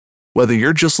Whether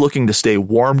you're just looking to stay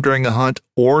warm during a hunt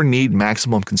or need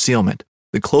maximum concealment,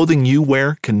 the clothing you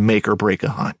wear can make or break a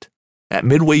hunt. At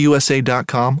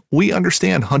MidwayUSA.com, we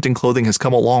understand hunting clothing has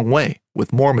come a long way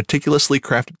with more meticulously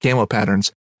crafted camo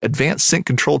patterns, advanced scent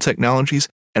control technologies,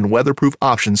 and weatherproof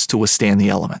options to withstand the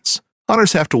elements.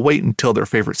 Hunters have to wait until their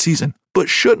favorite season, but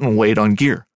shouldn't wait on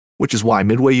gear, which is why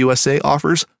Midway USA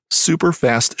offers super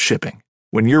fast shipping.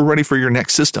 When you're ready for your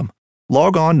next system,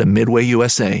 log on to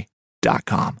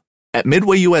MidwayUSA.com. At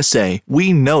Midway USA,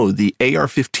 we know the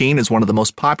AR-15 is one of the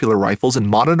most popular rifles in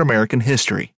modern American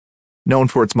history. Known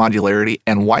for its modularity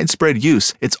and widespread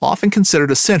use, it's often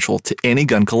considered essential to any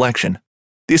gun collection.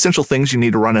 The essential things you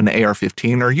need to run an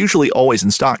AR-15 are usually always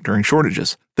in stock during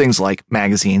shortages, things like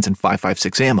magazines and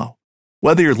 5.56 ammo.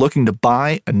 Whether you're looking to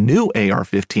buy a new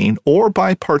AR-15 or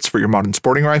buy parts for your modern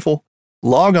sporting rifle,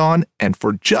 log on and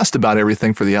for just about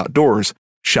everything for the outdoors,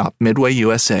 shop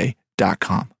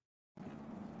MidwayUSA.com.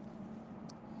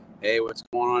 Hey, what's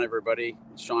going on, everybody?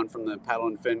 It's Sean from the Paddle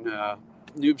and Fin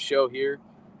Noobs show here.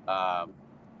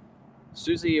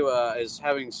 Susie is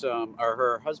having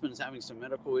her husband is having some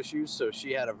medical issues, so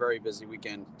she had a very busy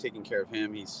weekend taking care of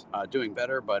him. He's doing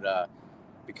better, but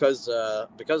because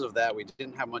of that, we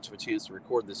didn't have much of a chance to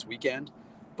record this weekend.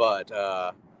 But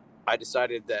I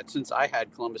decided that since I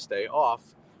had Columbus Day off,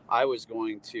 I was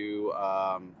going to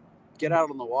get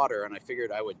out on the water, and I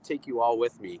figured I would take you all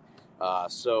with me.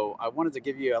 So I wanted to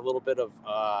give you a little bit of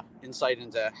insight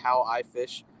into how I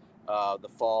fish the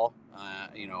fall.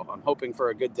 I'm hoping for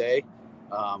a good day,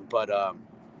 but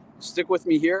stick with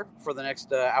me here for the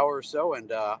next hour or so,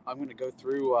 and I'm going to go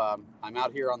through. I'm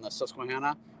out here on the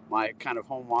Susquehanna, my kind of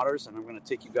home waters, and I'm going to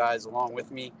take you guys along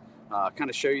with me, kind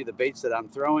of show you the baits that I'm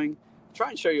throwing, try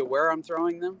and show you where I'm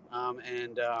throwing them,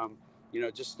 and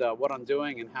just what I'm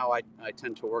doing and how I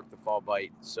tend to work the fall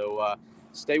bite. So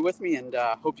stay with me, and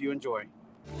hope you enjoy.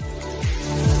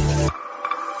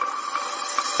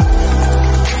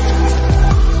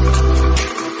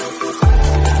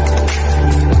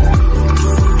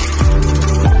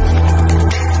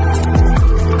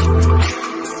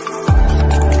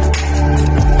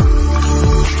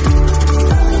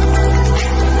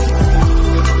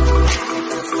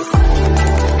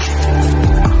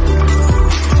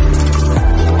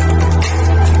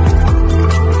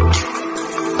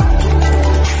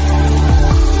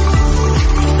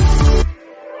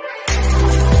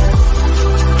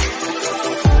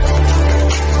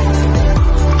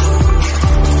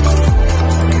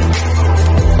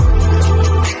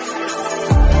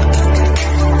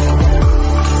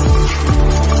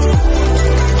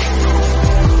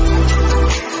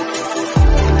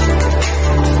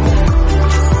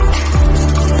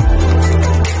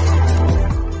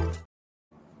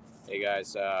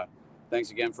 Thanks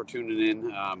again for tuning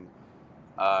in.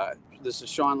 This is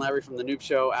Sean Lavery from the Noob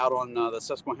Show out on the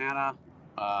Susquehanna.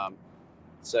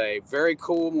 It's a very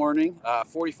cool morning,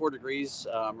 44 degrees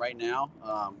right now,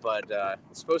 but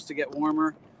it's supposed to get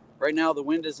warmer. Right now the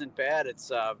wind isn't bad.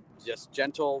 It's just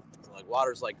gentle, like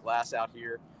water's like glass out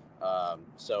here.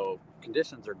 So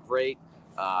conditions are great.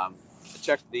 I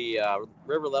checked the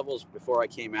river levels before I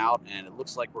came out, and it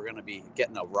looks like we're going to be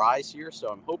getting a rise here. So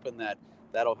I'm hoping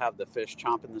that'll have the fish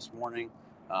chomping this morning.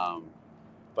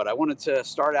 But I wanted to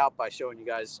start out by showing you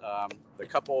guys the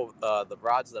couple of the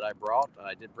rods that I brought.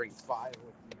 I did bring 5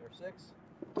 or 6.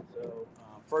 So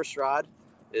first rod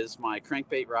is my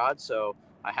crankbait rod. So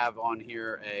I have on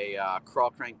here a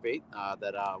crawl crankbait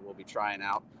that we'll be trying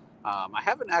out. I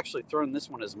haven't actually thrown this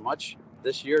one as much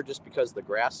this year just because the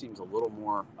grass seems a little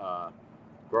more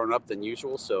grown up than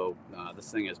usual. So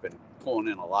this thing has been pulling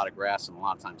in a lot of grass and a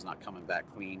lot of times not coming back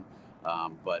clean.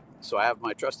 So I have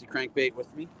my trusty crankbait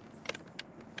with me.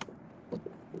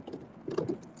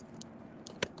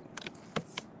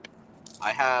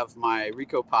 I have my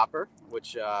Rico popper,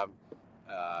 which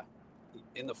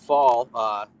in the fall,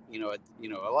 a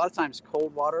lot of times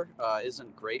cold water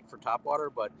isn't great for topwater,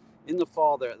 but in the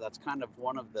fall that's kind of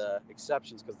one of the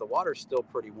exceptions because the water's still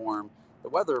pretty warm. The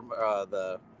weather,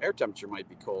 the air temperature might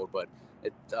be cold, but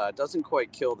it doesn't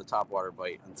quite kill the topwater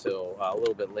bite until a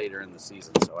little bit later in the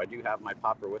season. So I do have my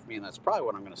popper with me, and that's probably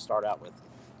what I'm going to start out with.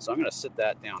 So I'm going to sit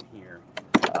that down here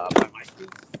by my feet.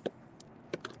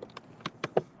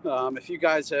 If you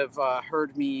guys have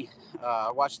heard me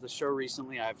watch the show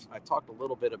recently, I talked a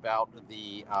little bit about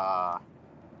the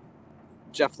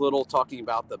Jeff Little talking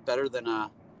about the better than a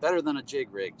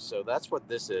jig rig. So that's what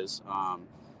this is.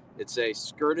 It's a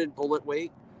skirted bullet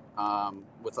weight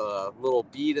with a little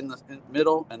bead in the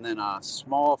middle, and then a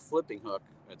small flipping hook.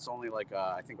 It's only like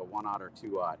I think a 1/0 or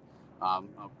 2/0.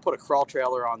 I'll put a crawl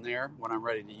trailer on there when I'm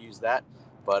ready to use that.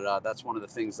 But that's one of the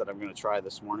things that I'm going to try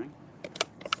this morning.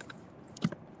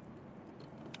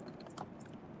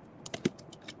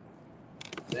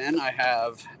 Then I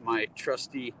have my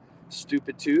trusty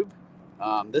stupid tube.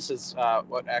 This is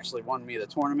what actually won me the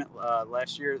tournament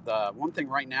last year. The one thing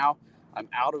right now, I'm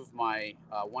out of my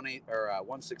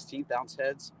 1/16 ounce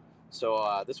heads,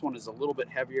 so this one is a little bit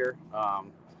heavier,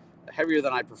 heavier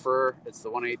than I prefer. It's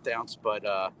the 1/8 ounce, but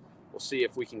we'll see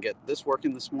if we can get this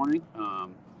working this morning.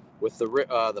 With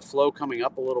the flow coming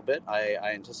up a little bit, I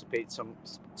anticipate some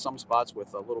spots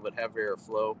with a little bit heavier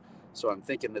flow. So I'm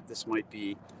thinking that this might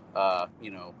be, a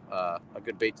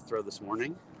good bait to throw this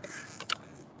morning.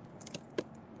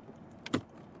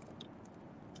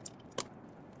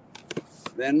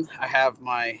 Then I have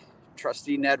my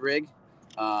trusty Ned rig.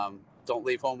 Don't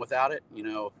leave home without it.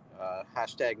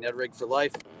 Hashtag Ned rig for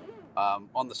life.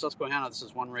 On the Susquehanna, this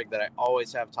is one rig that I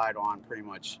always have tied on pretty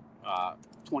much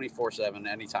 24/7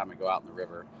 anytime I go out in the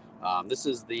river. This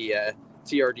is the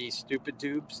TRD stupid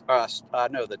tubes.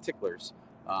 The ticklers.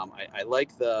 I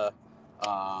like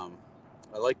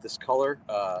this color.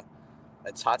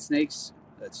 It's hot snakes.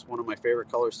 That's one of my favorite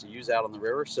colors to use out on the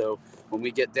river. So when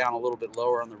we get down a little bit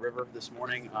lower on the river this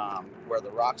morning, where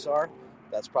the rocks are,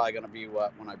 that's probably going to be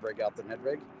when I break out the Ned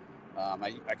rig.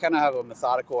 I kind of have a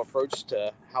methodical approach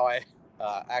to how I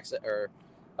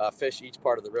fish each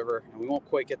part of the river, and we won't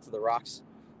quite get to the rocks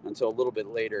until a little bit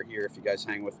later here if you guys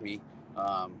hang with me.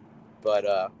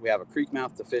 But we have a creek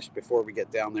mouth to fish before we get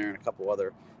down there and a couple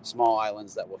other small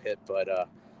islands that we'll hit. But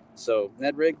so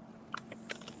Ned rig.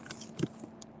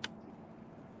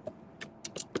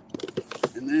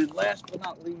 And then last but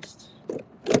not least,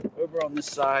 over on this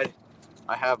side,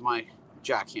 I have my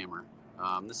jackhammer.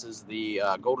 This is the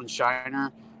Golden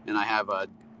Shiner, and I have a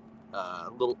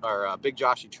Big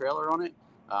Joshy trailer on it.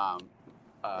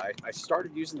 I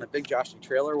started using the Big Joshy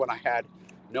trailer when I had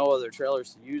no other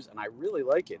trailers to use, and I really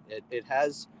like it. It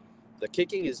has, the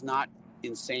kicking is not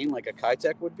insane like a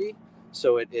Kitech would be,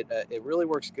 so it really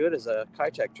works good as a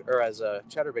Kitech or as a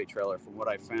chatterbait trailer from what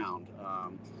I found.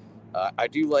 I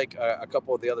do like a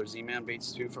couple of the other Z-Man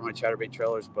baits too for my chatterbait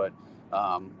trailers, but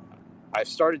I've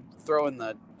started throwing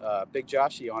the Big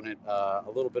Joshy on it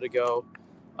a little bit ago,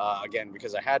 again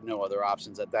because I had no other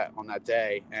options on that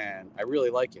day, and I really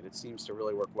like it. It seems to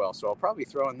really work well, so I'll probably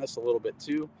throw in this a little bit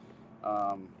too,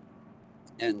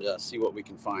 and see what we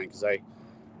can find, because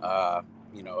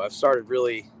I've started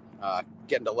really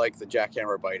getting to like the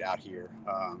jackhammer bite out here.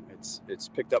 It's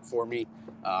picked up for me.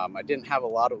 I didn't have a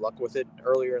lot of luck with it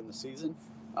earlier in the season,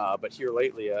 but here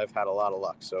lately I've had a lot of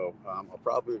luck. So I'll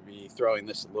probably be throwing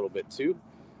this a little bit too.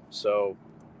 So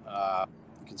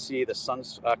you can see the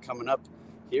sun's coming up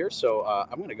here. So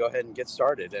I'm going to go ahead and get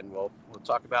started, and we'll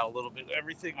talk about a little bit of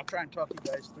everything. I'll try and talk you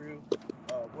guys through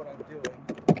what I'm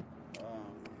doing.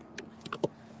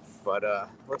 But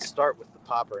let's start with the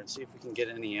popper and see if we can get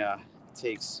any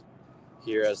takes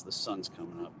here as the sun's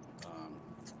coming up.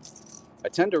 I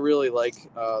tend to really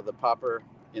like the popper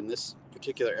in this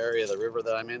particular area of the river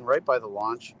that I'm in, right by the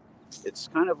launch. It's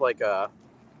kind of like I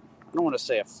don't want to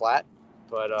say a flat,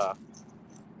 but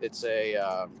it's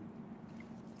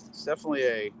definitely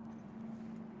a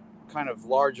kind of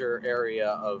larger area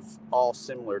of all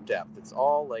similar depth. It's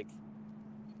all like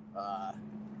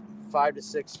 5 to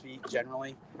 6 feet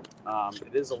generally.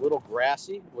 It is a little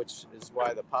grassy, which is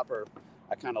why the popper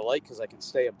I kind of like, because I can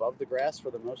stay above the grass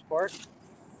for the most part.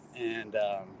 And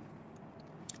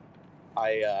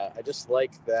I just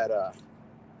like that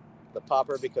the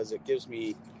popper, because it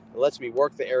lets me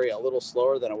work the area a little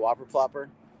slower than a whopper plopper.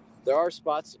 There are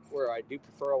spots where I do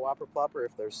prefer a whopper plopper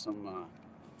if there's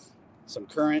some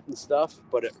current and stuff,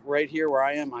 but right here where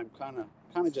I am, I'm kind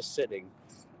of just sitting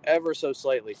ever so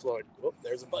slightly floating. Oh,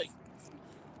 there's a bite.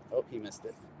 Oh, he missed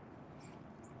it.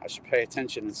 I should pay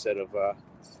attention instead of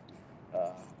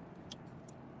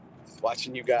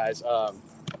watching you guys.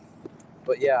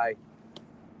 But yeah,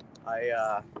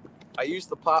 I use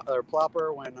the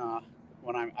plopper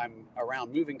when I'm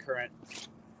around moving current,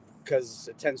 because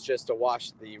it tends just to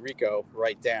wash the Rico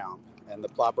right down, and the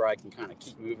plopper I can kind of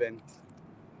keep moving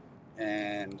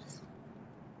and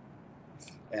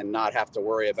not have to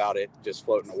worry about it just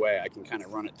floating away. I can kind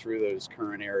of run it through those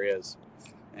current areas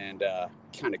and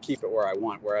kind of keep it where I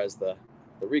want, whereas the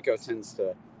Rico tends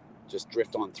to just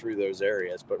drift on through those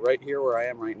areas. But right here where I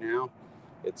am right now,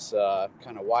 it's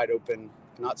kind of wide open,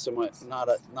 not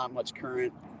much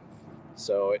current,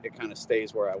 so it kind of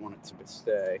stays where I want it to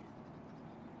stay.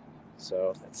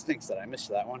 So that stinks that I missed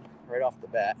that one right off the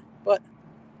bat, but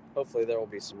hopefully there will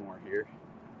be some more here.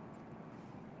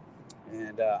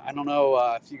 And I don't know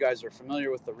if you guys are familiar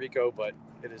with the Rico, but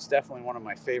it is definitely one of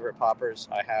my favorite poppers.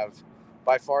 I have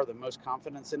by far the most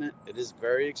confidence in it. It is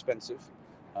very expensive,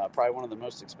 probably one of the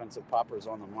most expensive poppers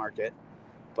on the market.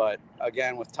 But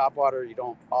again, with topwater, you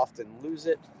don't often lose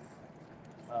it.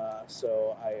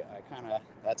 So I kind of,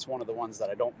 that's one of the ones that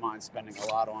I don't mind spending a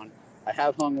lot on. I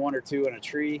have hung one or two in a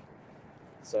tree,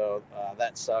 so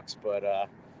that sucks. But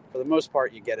for the most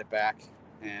part, you get it back.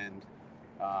 And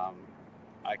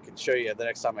I can show you the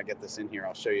next time I get this in here.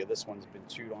 I'll show you this one's been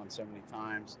chewed on so many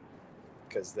times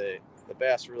because the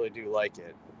bass really do like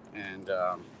it. And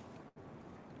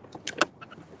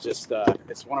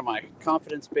it's one of my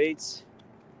confidence baits.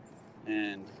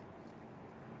 And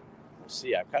we'll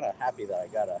see. I'm kind of happy that I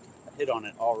got a hit on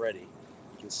it already.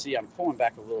 You can see I'm pulling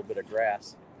back a little bit of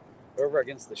grass over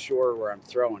against the shore where I'm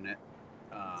throwing it.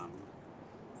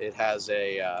 It has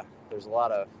there's a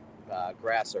lot of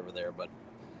grass over there, but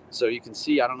so you can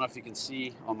see, I don't know if you can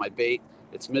see on my bait,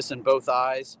 it's missing both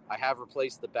eyes. I have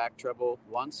replaced the back treble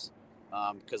once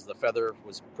because the feather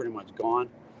was pretty much gone.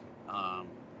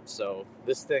 So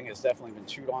this thing has definitely been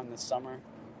chewed on this summer.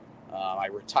 I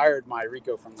retired my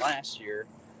Rico from last year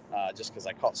just because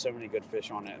I caught so many good fish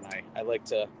on it, and I like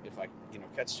to, if I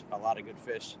catch a lot of good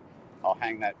fish, I'll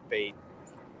hang that bait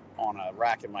on a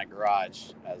rack in my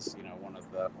garage as one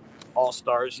of the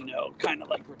all-stars, kind of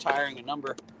like retiring a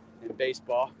number in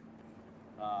baseball.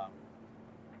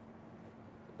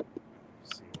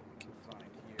 Let's see what we can find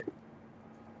here.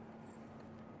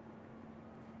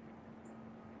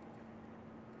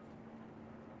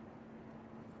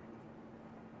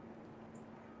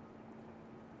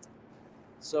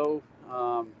 So,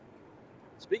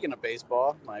 speaking of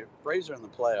baseball, my Braves are in the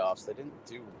playoffs. They didn't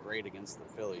do great against the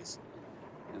Phillies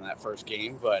in that first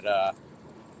game, but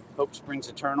hope springs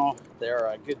eternal. They're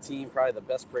a good team, probably the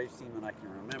best Braves team that I can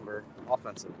remember,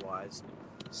 offensive-wise.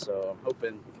 So I'm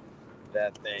hoping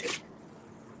that they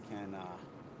can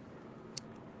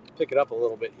pick it up a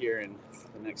little bit here in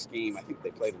the next game. I think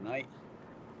they play tonight.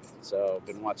 So I've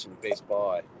been watching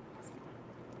baseball. I'm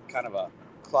kind of a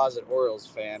closet Orioles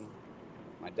fan.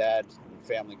 My dad and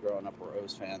family growing up were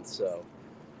O's fans, so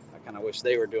I kind of wish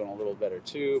they were doing a little better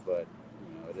too, but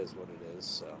it is what it is.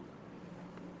 So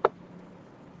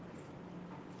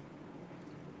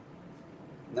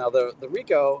now the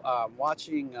Rico,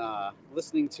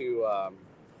 listening to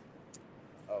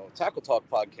Tackle Talk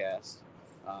podcast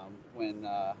when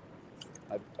my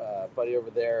buddy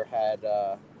over there had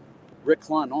Rick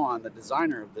Clunn on, the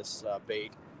designer of this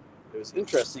bait. It was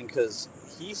interesting because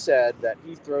he said that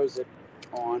he throws it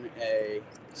on a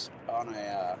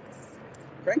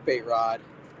crankbait rod,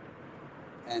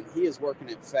 and he is working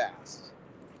it fast,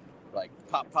 like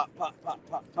pop, pop, pop, pop,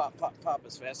 pop, pop, pop, pop,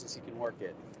 as fast as he can work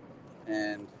it.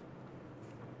 And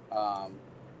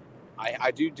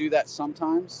I do that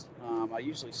sometimes. I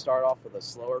usually start off with a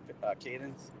slower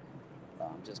cadence,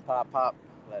 just pop, pop,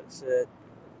 let it sit,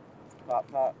 pop,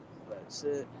 pop, let it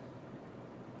sit,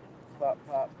 pop,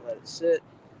 pop, let it sit.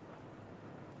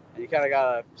 And you kind of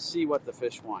gotta see what the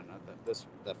fish want.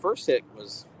 The first hit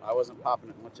was, I wasn't popping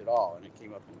it much at all, and it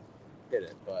came up and hit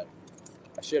it. But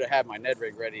I should have had my Ned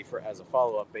rig ready as a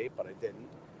follow-up bait, but I didn't.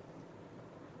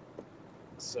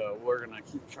 So we're gonna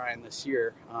keep trying this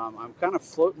here. I'm kind of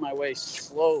floating my way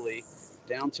slowly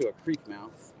down to a creek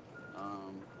mouth,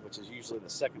 which is usually the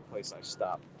second place I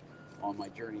stop on my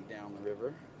journey down the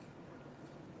river.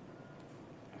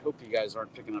 I hope you guys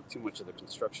aren't picking up too much of the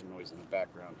construction noise in the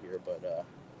background here, but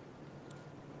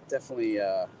definitely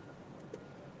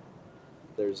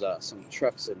there's some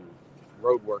trucks and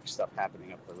road work stuff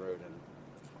happening up the road, and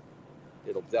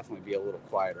it'll definitely be a little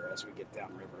quieter as we get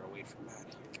downriver away from that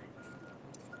here.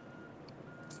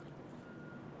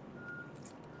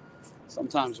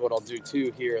 Sometimes what I'll do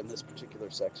too here in this particular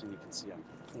section, you can see I'm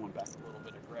pulling back a little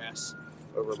bit of grass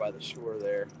over by the shore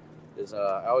there, is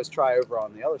I always try over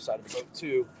on the other side of the boat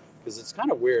too, because it's kind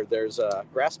of weird. There's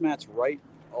grass mats right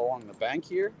along the bank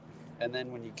here, and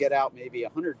then when you get out maybe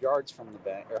 100 yards from the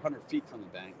bank, or 100 feet from the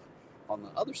bank, on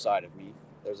the other side of me,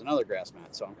 there's another grass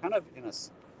mat. So I'm kind of in a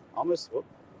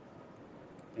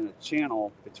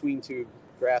channel between two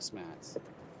grass mats,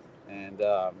 and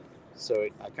so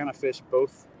I kind of fish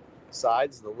both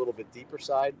sides, the little bit deeper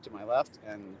side to my left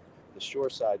and the shore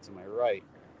side to my right,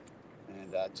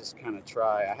 and just kind of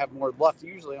try. I have more luck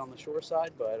usually on the shore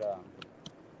side, but got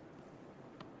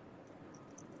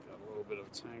a little bit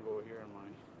of tangle here in my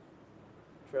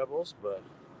trebles. But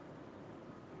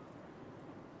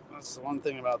that's the one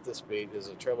thing about this bait, is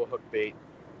a treble hook bait.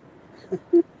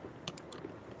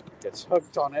 Gets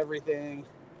hooked on everything,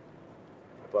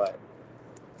 but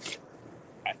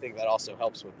I think that also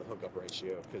helps with the hookup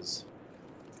ratio, because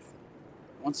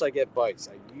once I get bites,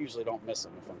 I usually don't miss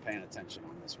them if I'm paying attention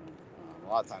on this one. A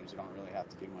lot of times you don't really have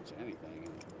to do much of anything,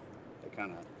 and they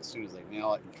as soon as they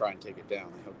nail it and try and take it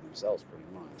down, they hook themselves pretty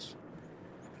much.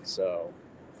 So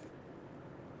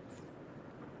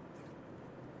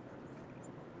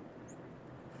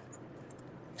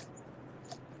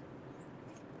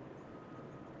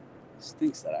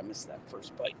Stinks that I missed that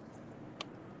first bite.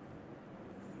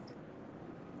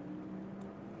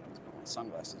 Let's put my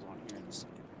sunglasses on here in a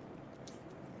second.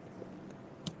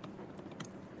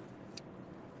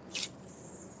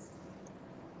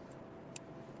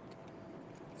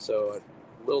 So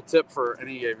a little tip for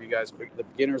any of you guys, the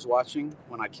beginners watching,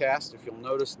 when I cast, if you'll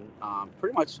notice,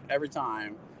 pretty much every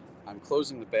time I'm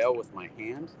closing the bail with my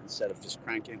hand instead of just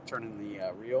turning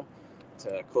the reel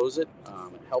to close it.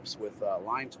 It helps with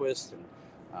line twist and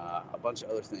a bunch of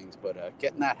other things, but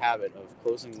getting that habit of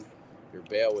closing your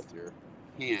bail with your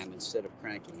hand instead of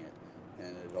cranking it,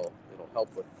 and it'll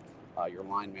help with your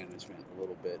line management a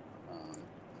little bit.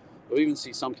 You'll even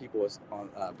see some people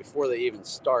before they even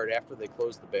start, after they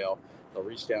close the bail, they'll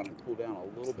reach down and pull down a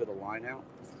little bit of line out.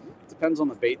 Depends on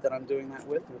the bait that I'm doing that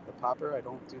with the popper. I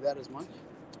don't do that as much,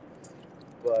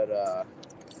 but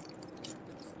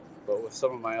with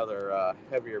some of my other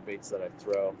heavier baits that I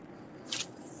throw.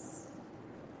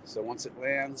 So once it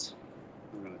lands,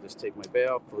 I'm going to just take my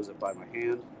bail, close it by my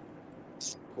hand,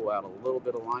 pull out a little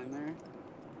bit of line there,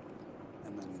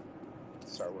 and then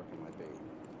start working my bait.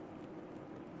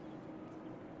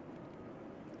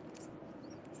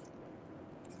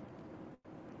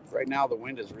 Right now the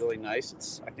wind is really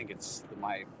nice. I think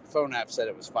my phone app said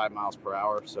it was 5 miles per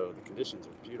hour, so the conditions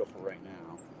are beautiful right now.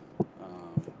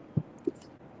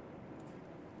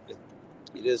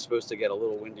 It is supposed to get a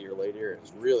little windier later. It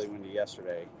was really windy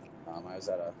yesterday.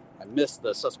 I missed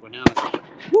the Susquehanna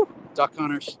duck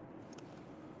hunters.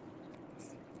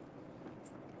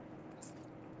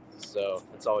 So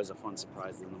it's always a fun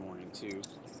surprise in the morning too,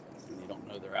 when you don't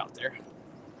know they're out there.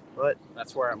 But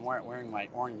that's where I'm wearing my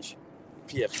orange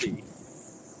PFD,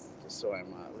 just so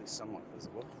I'm at least somewhat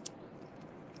visible.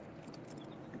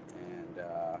 And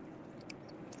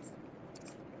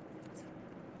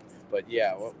but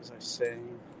yeah, what was I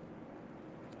saying?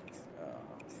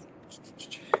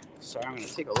 Sorry, I'm going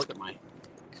to take a look at my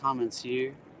comments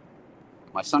here.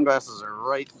 My sunglasses are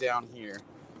right down here.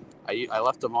 I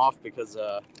left them off because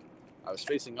I was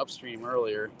facing upstream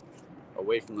earlier,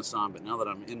 away from the sun. But now that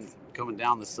I'm coming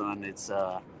down the sun,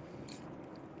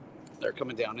 they're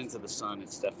coming down into the sun.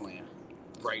 It's definitely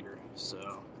brighter.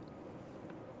 So.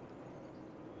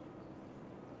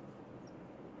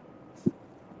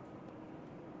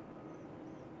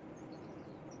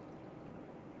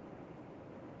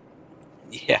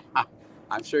 Yeah,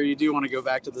 I'm sure you do want to go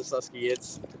back to the Susky.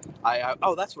 That's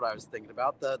what I was thinking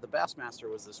about. The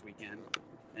Bassmaster was this weekend,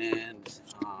 and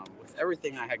with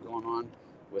everything I had going on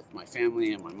with my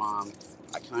family and my mom,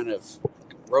 I kind of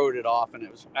wrote it off, and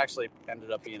it was actually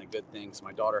ended up being a good thing. So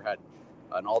my daughter had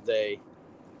an all-day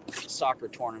soccer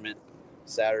tournament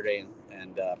Saturday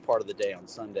and part of the day on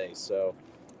Sunday. So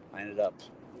I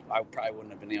probably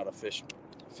wouldn't have been able to fish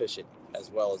it as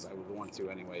well as I would want to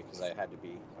anyway, because I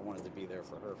wanted to be there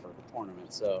for her for the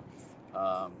tournament. So,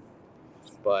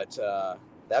 but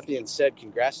that being said,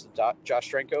 congrats to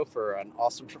Josh Strenko for an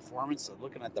awesome performance. So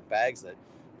looking at the bags that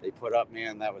they put up,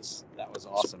 man, that was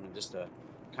awesome, and just a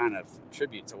kind of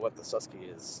tribute to what the Susky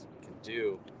can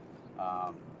do.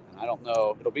 And I don't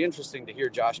know, it'll be interesting to hear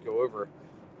Josh go over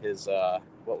his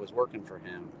what was working for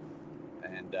him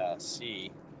and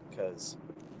see, because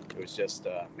it was just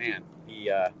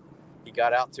he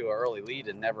got out to an early lead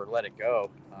and never let it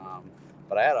go.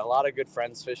 But I had a lot of good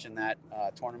friends fishing that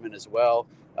tournament as well.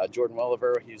 Jordan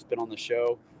Welliver, he's been on the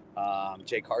show.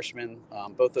 Jake Harshman,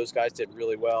 both those guys did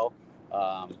really well.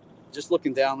 Just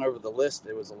looking down over the list,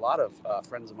 there was a lot of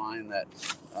friends of mine that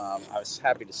I was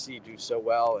happy to see do so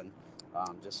well. And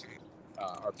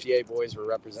our PA boys were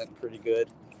representing pretty good.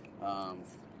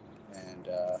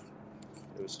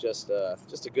 It was just a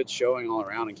good showing all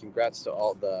around, and congrats to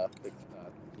all the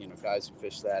guys who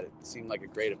fished that. It seemed like a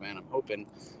great event. I'm hoping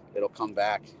it'll come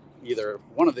back. Either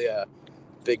one of the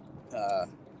big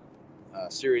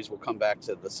series will come back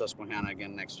to the Susquehanna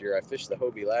again next year. I fished the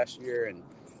Hobie last year, and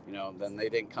then they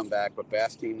didn't come back. But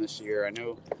Bass Team this year, I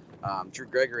know Drew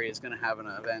Gregory is going to have an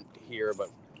event here, but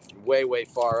way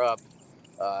far up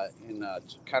in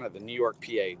kind of the New York,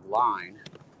 PA line.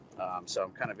 So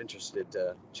I'm kind of interested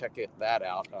to check that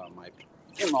out. My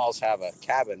in-laws have a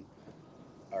cabin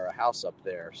or a house up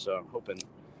there, so I'm hoping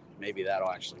maybe that'll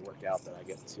actually work out, that I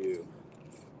get to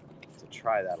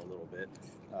try that a little bit,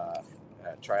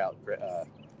 try out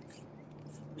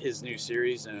his new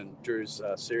series and Drew's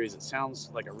series. It sounds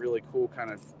like a really cool, kind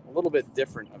of a little bit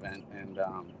different event, and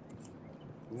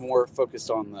more focused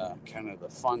on the kind of the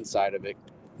fun side of it.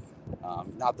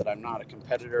 Not that I'm not a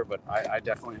competitor, but I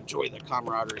definitely enjoy the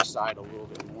camaraderie side a little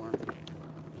bit more.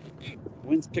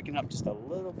 Wind's picking up just a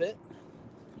little bit,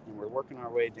 and we're working our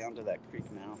way down to that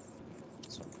creek mouth.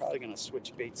 So I'm probably going to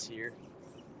switch baits here.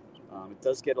 It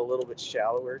does get a little bit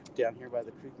shallower down here by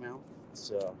the creek mouth,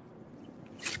 so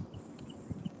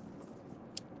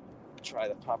try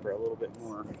the popper a little bit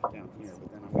more down here,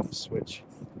 but then I'm going to switch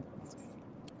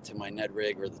to my Ned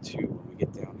rig or the tube when we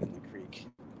get down in the creek.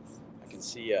 I can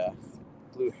see a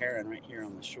blue heron right here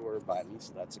on the shore by me,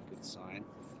 so that's a good sign.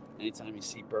 Anytime you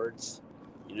see birds,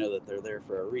 you know that they're there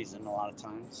for a reason a lot of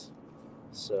times.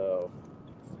 So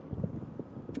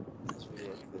as we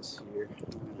work this here,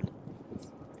 I'm going to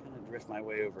kind of drift my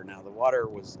way over. Now the water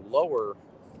was lower,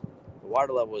 the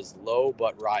water level was low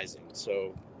but rising,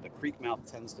 so the creek mouth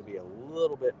tends to be a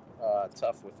little bit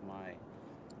tough with my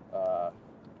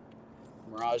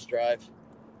Mirage drive.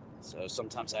 So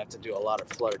sometimes I have to do a lot of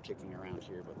flutter kicking around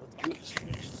here, but let's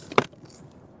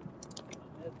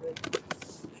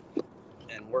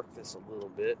and work this a little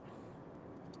bit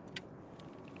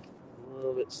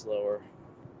slower.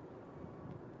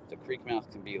 The creek mouth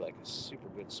can be like a super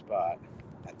good spot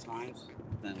at times.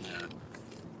 Then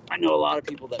I know a lot of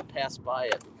people that pass by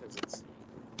it because it's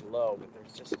low, but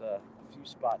there's just a few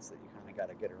spots that you kind of got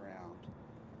to get around.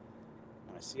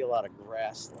 And I see a lot of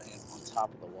grassland on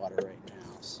top of the water right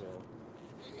now, so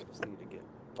I just need to get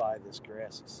by this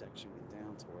grassy section and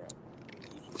down to where I want to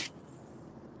be.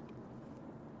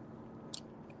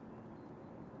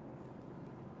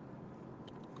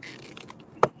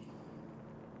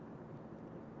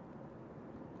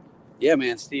 Yeah,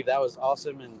 man, Steve, that was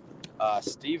awesome. And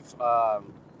Steve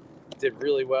did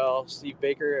really well. Steve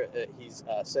Baker, he's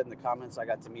said in the comments, I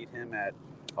got to meet him at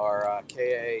our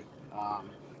KA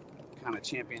kind of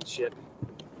championship.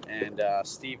 And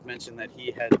Steve mentioned that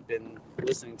he had been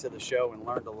listening to the show and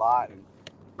learned a lot. And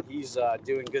he's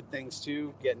doing good things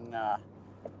too,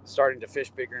 starting to fish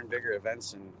bigger and bigger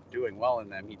events and doing well in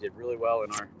them. He did really well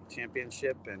in our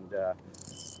championship, and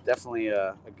definitely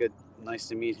nice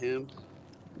to meet him.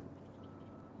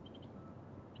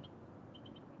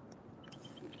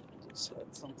 Just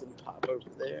had something pop over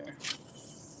there.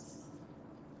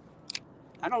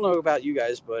 I don't know about you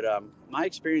guys, but my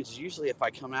experience is usually if I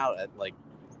come out at like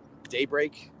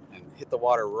daybreak and hit the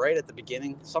water right at the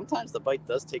beginning, sometimes the bite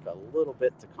does take a little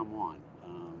bit to come on.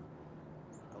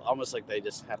 Almost like they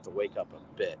just have to wake up a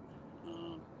bit.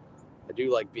 I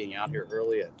do like being out here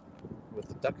early. With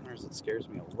the duck hunters, it scares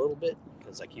me a little bit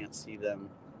because I can't see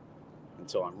them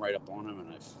until I'm right up on them,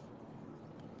 and I've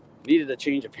needed a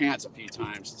change of pants a few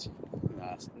times.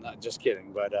 Not just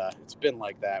kidding, but it's been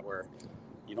like that where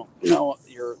you don't know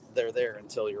they're there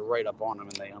until you're right up on them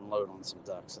and they unload on some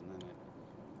ducks, and then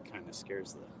it kind of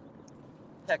scares the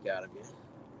heck out of you.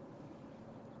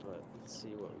 But let's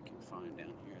see what we can find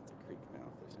down here at the creek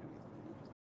mouth. If anything.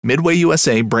 Midway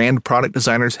USA brand product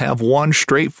designers have one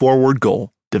straightforward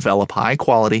goal: develop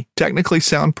high-quality, technically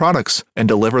sound products and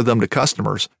deliver them to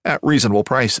customers at reasonable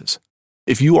prices.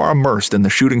 If you are immersed in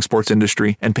the shooting sports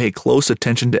industry and pay close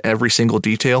attention to every single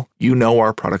detail, you know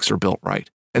our products are built right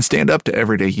and stand up to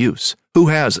everyday use. Who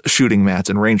has shooting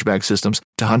mats and range bag systems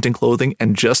to hunting clothing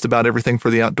and just about everything for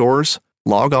the outdoors?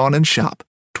 Log on and shop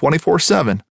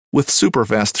 24/7 with super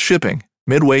fast shipping.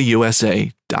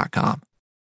 MidwayUSA.com.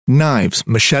 Knives,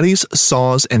 machetes,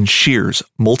 saws, and shears,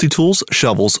 multi-tools,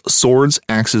 shovels, swords,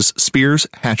 axes, spears,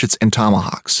 hatchets, and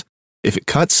tomahawks. If it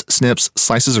cuts, snips,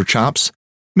 slices, or chops,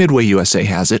 Midway USA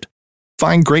has it.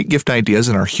 Find great gift ideas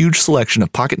in our huge selection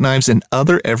of pocket knives and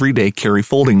other everyday carry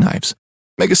folding knives.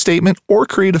 Make a statement or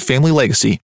create a family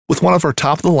legacy with one of our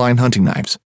top-of-the-line hunting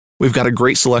knives. We've got a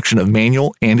great selection of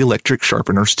manual and electric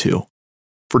sharpeners too.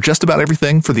 For just about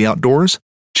everything for the outdoors,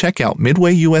 check out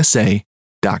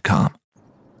MidwayUSA.com.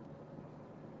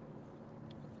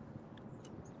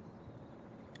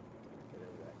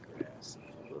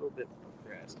 A little bit of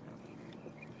grass down here.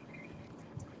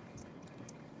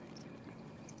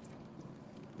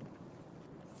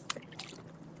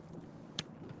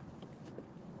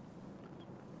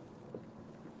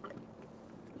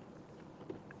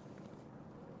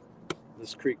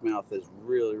 This creek mouth is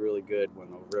really, really good when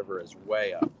the river is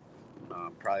way up.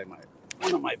 Probably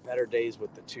one of my better days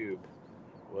with the tube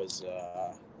was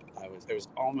it was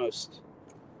almost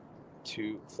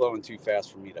flowing too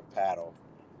fast for me to paddle,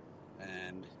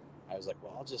 and I was like,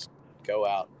 well, I'll just go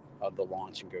out of the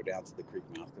launch and go down to the creek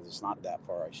mouth because it's not that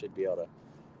far. I should be able to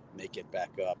make it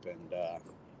back up. And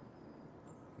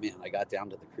man, I got down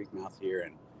to the creek mouth here,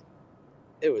 and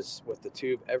it was with the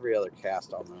tube every other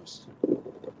cast almost.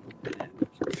 And you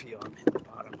can feel I'm hitting the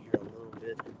bottom here a little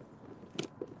bit.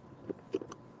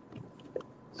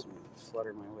 So I'm going to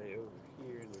flutter my way over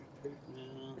here into the creek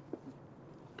mouth.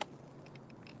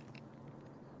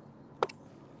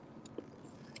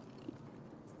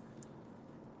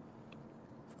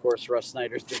 Of course, Russ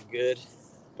Snyder's did good,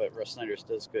 but Russ Snyder's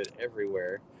does good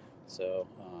everywhere. So,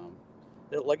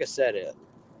 like I said,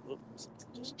 oops,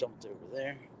 just jumped over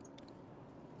there.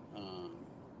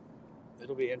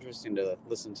 It'll be interesting to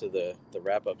listen to the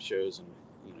wrap-up shows, and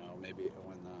maybe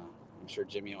when I'm sure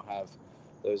Jimmy will have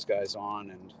those guys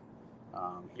on and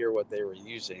hear what they were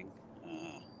using.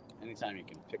 Anytime you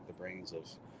can pick the brains of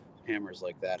hammers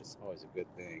like that, it's always a good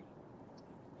thing.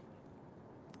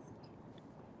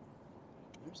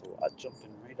 There's a lot jumping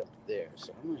right up there,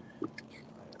 so I'm going to try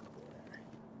up there.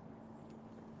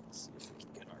 Let's see if we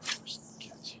can get our first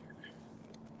catch here.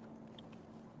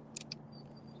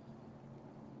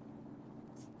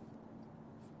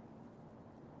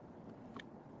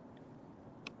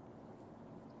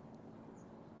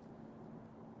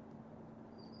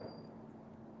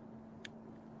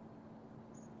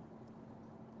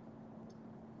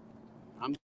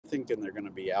 I'm thinking they're going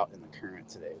to be out in the current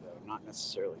today, though, not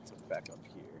necessarily to back up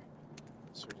here.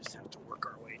 So we just have to work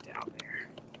our way down there.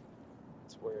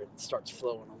 It's where it starts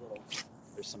flowing a little.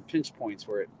 There's some pinch points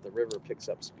where the river picks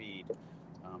up speed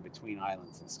between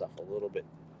islands and stuff a little bit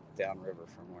downriver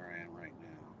from where I am right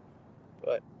now.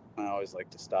 But I always like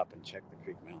to stop and check the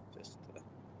creek mouth just to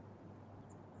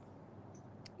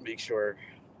make sure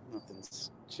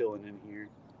nothing's chilling in here.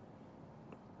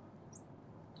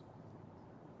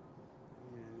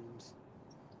 And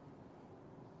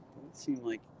doesn't seem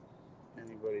like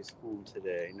anybody's home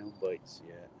today. No bites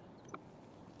yet.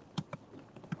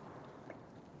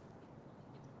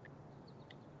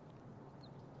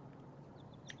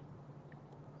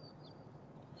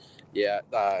 Yeah,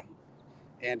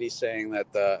 Andy's saying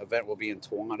that the event will be in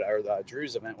Towanda, or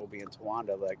Drew's event will be in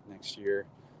Towanda like next year,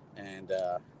 and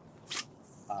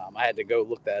I had to go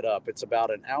look that up. It's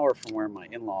about an hour from where my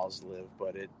in-laws live,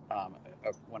 but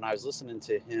when I was listening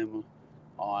to him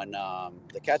on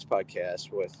the Catch podcast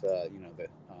with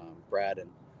Brad and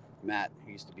Matt,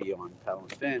 who used to be on Paddle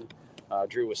and Fin,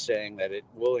 Drew was saying that it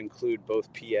will include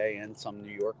both PA and some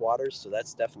New York waters, so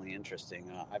that's definitely interesting.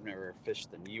 I've never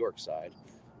fished the New York side.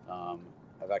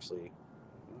 I've actually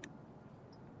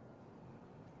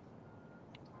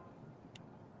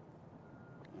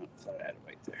thought I had a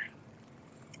bite there.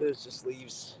 There's just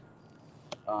leaves.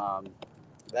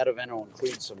 That event will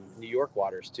include some New York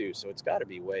waters too, so it's got to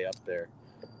be way up there.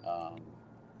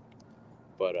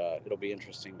 But it'll be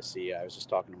interesting to see. I was just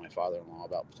talking to my father-in-law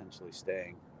about potentially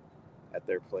staying at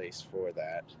their place for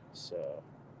that, so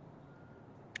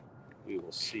we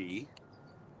will see.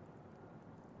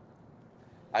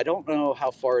 I don't know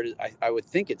how far it is. I would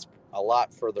think it's a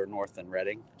lot further north than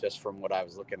Reading, just from what I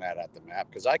was looking at the map,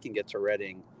 because I can get to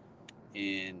Reading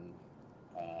in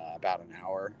about an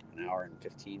hour and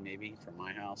 15 maybe from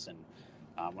my house. And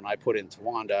when I put in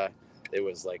Towanda, it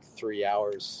was like 3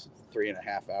 hours,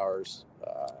 3.5 hours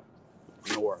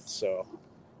north. So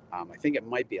I think it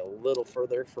might be a little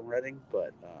further from Reading,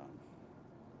 but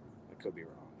I could be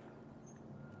wrong.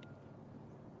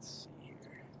 Let's see here.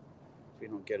 If we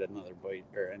don't get another bite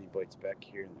or any bites back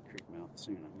here in the creek mouth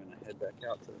soon, I'm going to head back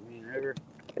out to the main river.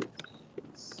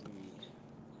 Let's see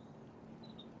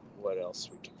what else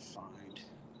we can find.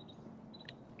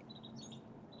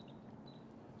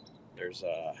 There's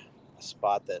a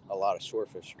spot that a lot of shore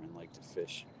fishermen like to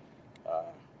fish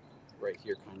right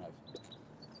here, kind of.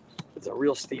 It's a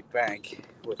real steep bank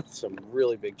with some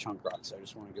really big chunk rocks. I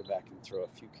just want to go back and throw a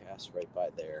few casts right by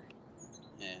there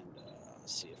and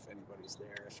see if anybody's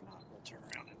there. If not, we'll turn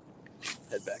around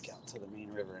and head back out to the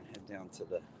main river and head down to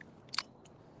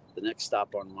the next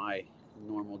stop on my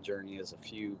normal journey is a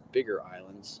few bigger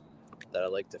islands that I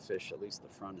like to fish, at least the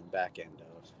front and back end of.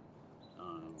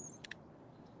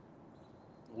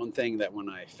 One thing that when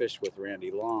I fished with Randy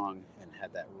Long and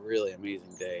had that really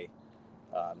amazing day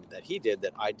that he did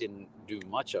that I didn't do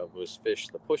much of was fish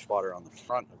the push water on the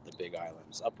front of the big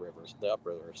islands, the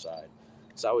upriver side.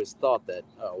 So I always thought that,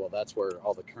 that's where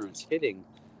all the current's hitting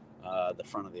the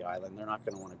front of the island. They're not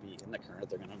going to want to be in the current.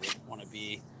 They're going to want to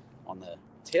be on the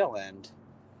tail end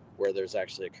where there's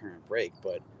actually a current break.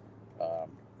 But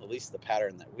at least the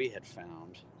pattern that we had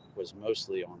found was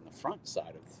mostly on the front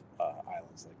side of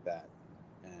islands like that.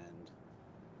 And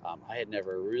I had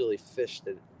never really fished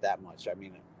it that much. I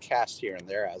mean, cast here and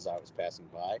there as I was passing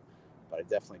by, but I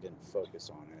definitely didn't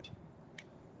focus on it.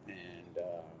 And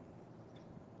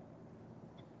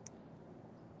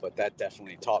but that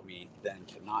definitely taught me then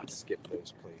to not skip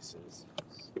those places.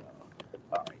 So,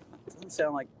 all right, it doesn't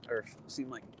sound like, or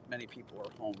seem like many people are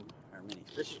home, or many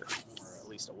fish are home, or at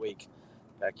least awake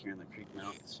back here in the creek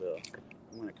mouth. So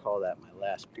I'm going to call that my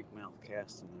last creek mouth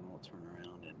cast, and then we'll turn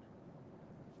around and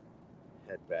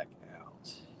head back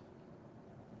out.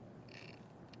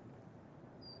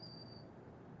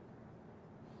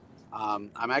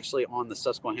 I'm actually on the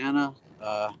Susquehanna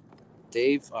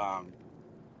Dave,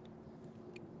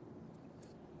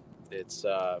 it's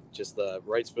just the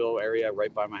Wrightsville area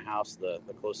right by my house, the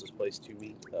closest place to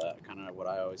me, kind of what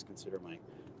I always consider my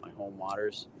home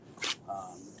waters.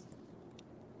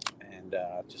 And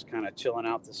just kind of chilling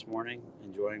out this morning,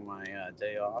 enjoying my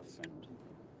day off, and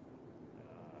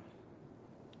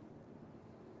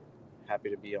happy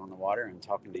to be on the water and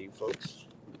talking to you folks.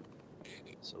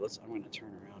 So I'm going to turn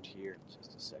around here in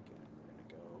just a second. We're going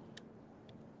to go.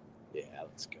 Yeah,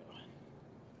 let's go.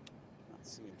 Not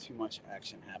seeing too much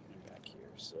action happening back here,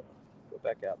 so go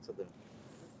back out to the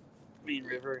main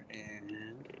river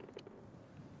and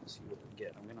see what we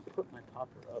get. I'm going to put my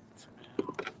popper up for now.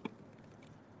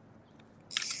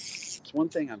 It's one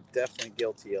thing I'm definitely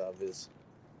guilty of is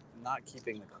not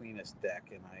keeping the cleanest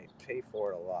deck, and I pay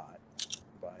for it a lot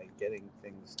by getting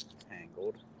things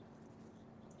tangled,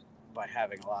 by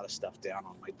having a lot of stuff down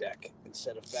on my deck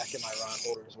instead of back in my rod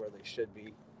holders where they should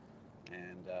be.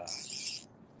 And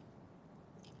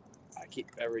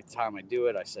every time I do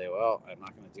it, I say, well, I'm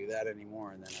not going to do that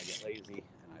anymore, and then I get lazy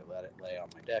and I let it lay on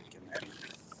my deck, and then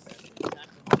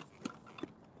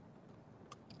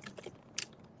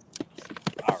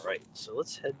all right, so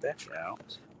let's head back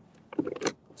out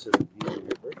to the main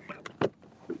river.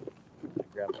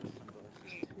 Grab my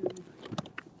sunglasses too.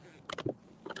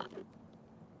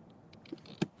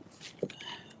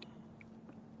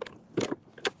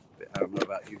 I don't know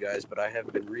about you guys, but I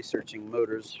have been researching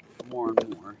motors more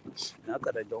and more. Not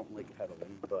that I don't like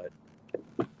pedaling, but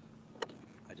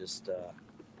I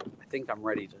think I'm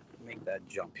ready to make that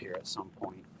jump here at some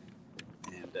point,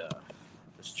 and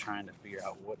just trying to figure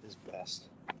out what is best.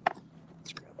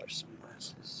 Let's grab our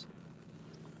sunglasses.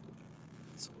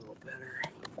 It's a little better.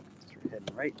 We're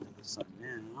heading right into the sun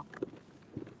now.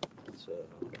 So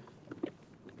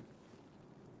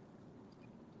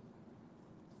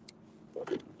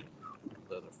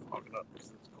they're fogging up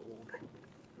because it's cold.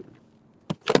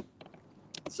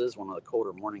 This is one of the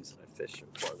colder mornings that I fished so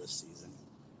far this season.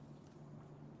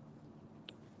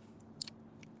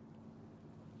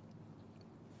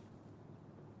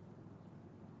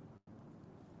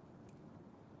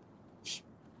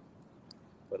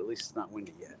 But at least it's not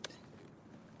windy yet.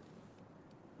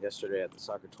 Yesterday at the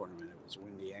soccer tournament, it was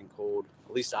windy and cold.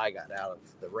 At least I got out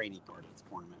of the rainy part of the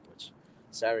tournament, which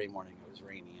Saturday morning it was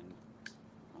rainy, and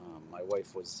my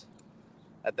wife was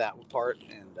at that part,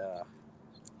 and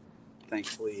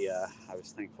thankfully I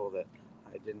was thankful that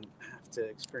I didn't have to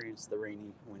experience the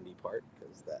rainy, windy part,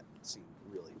 because that seemed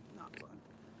really not fun.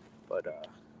 But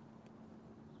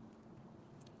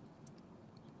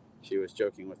she was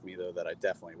joking with me, though, that I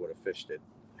definitely would have fished it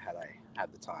had I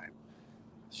had the time.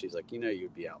 She's like,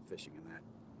 you'd be out fishing in that.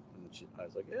 And I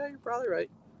was like, yeah, you're probably right.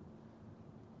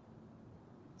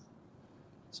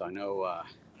 So I know, I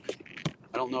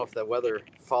don't know if the weather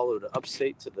followed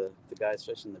upstate to the guys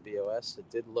fishing the BOS.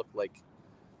 It did look like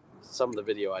some of the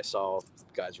video I saw,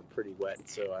 guys were pretty wet.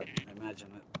 So I imagine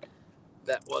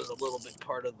that was a little bit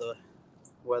part of the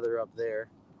weather up there.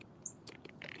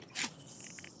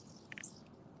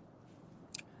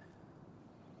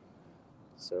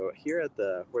 So here at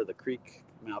where the creek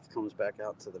mouth comes back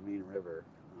out to the main river,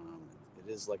 it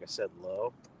is, like I said,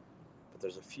 low, but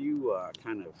there's a few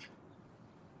kind of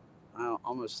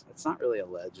almost, it's not really a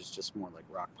ledge, it's just more like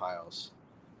rock piles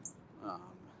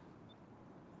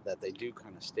that they do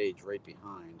kind of stage right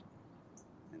behind,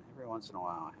 and every once in a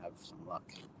while I have some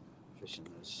luck fishing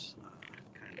those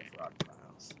kind of rock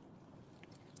piles.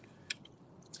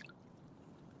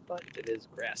 But it is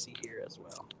grassy here as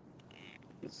well,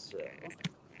 so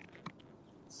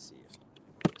let's see if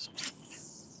this one.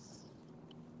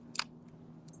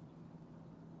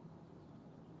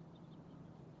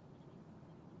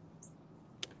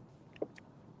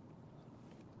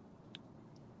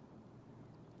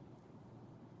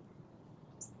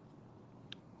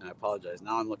 And I apologize.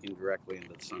 Now I'm looking directly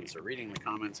into the sun, so reading the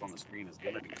comments on the screen is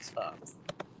going to be tough.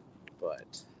 But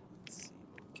let's see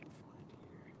what we can find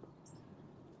here.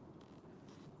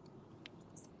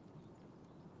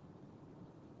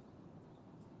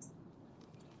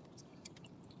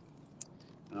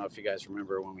 I don't know if you guys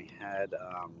remember when we had,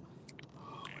 I'm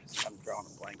drawing a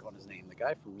blank on his name, the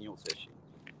guy from Mule Fishing,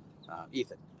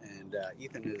 Ethan. And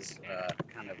Ethan is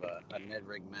kind of a Ned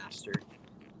rig master.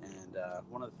 And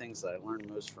one of the things that I learned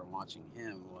most from watching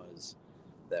him was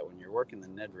that when you're working the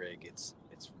Ned rig, it's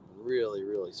really,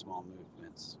 really small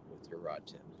movements with your rod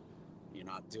tip. You're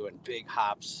not doing big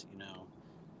hops,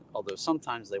 although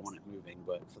sometimes they want it moving,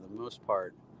 but for the most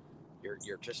part,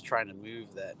 you're just trying to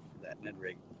move that Ned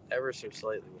rig ever so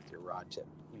slightly with your rod tip,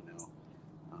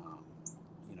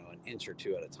 an inch or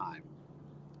two at a time.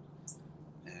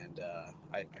 And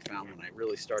I found when I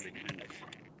really started kind of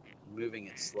moving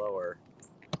it slower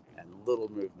and little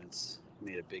movements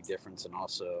made a big difference. And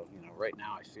also, right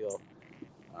now I feel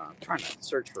I'm trying to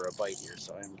search for a bite here,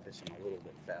 so I am fishing a little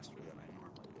bit faster than I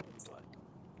normally would, but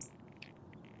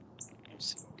we'll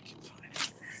see what we can find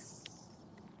here.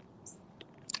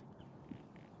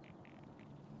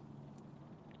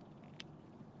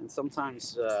 And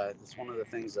sometimes it's one of the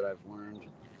things that I've learned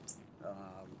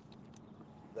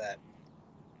that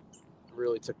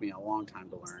really took me a long time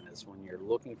to learn is when you're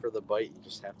looking for the bite, you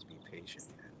just have to be patient.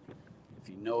 And if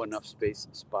you know enough space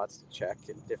and spots to check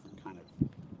and different kind of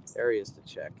areas to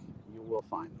check, you will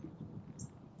find them.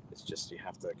 It's just you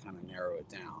have to kind of narrow it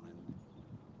down. And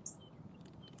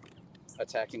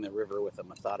attacking the river with a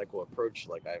methodical approach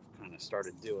like I've kind of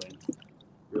started doing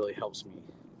really helps me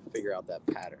figure out that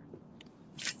pattern.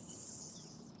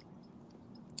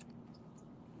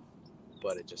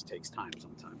 But it just takes time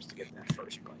sometimes to get that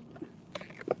first bite.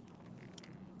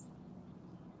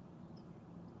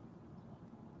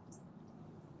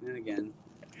 And again,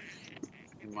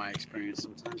 in my experience,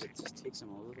 sometimes it just takes them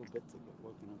a little bit to get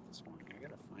woken up this morning. I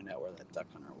gotta find out where that duck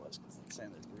hunter was because it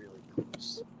sounded really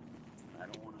close. I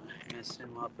don't want to mess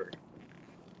him up, or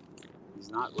he's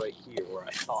not right here where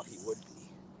I thought he would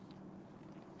be.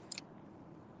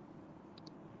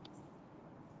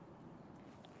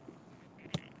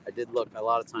 I did look a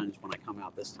lot of times when I come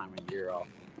out this time of year. I'll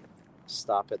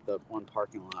stop at the one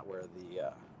parking lot where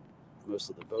the most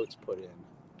of the boats put in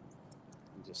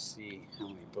and just see how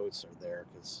many boats are there,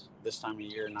 because this time of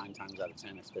year, 9 times out of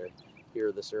 10, if they're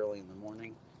here this early in the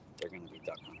morning, they're going to be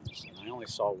duck hunters. And I only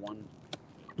saw one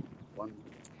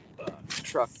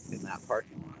truck in that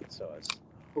parking lot, so I was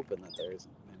hoping that there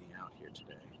isn't many out here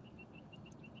today.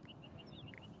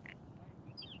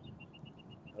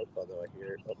 Although I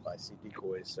hear it, I see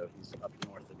decoys, so he's up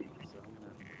north of me, so I'm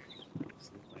going to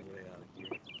sneak my way out of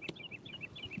here.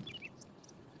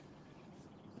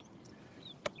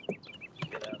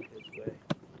 Get out his way,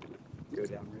 go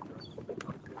down river.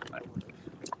 I would have.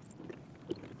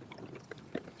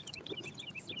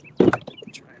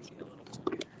 Try and be a little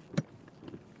tighter.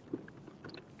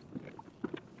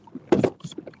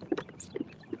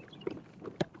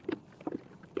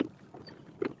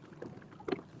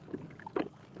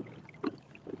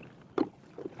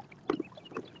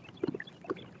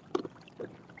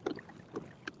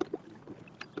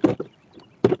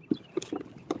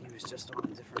 He was just on a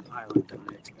different island than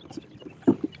I expected him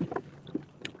to be.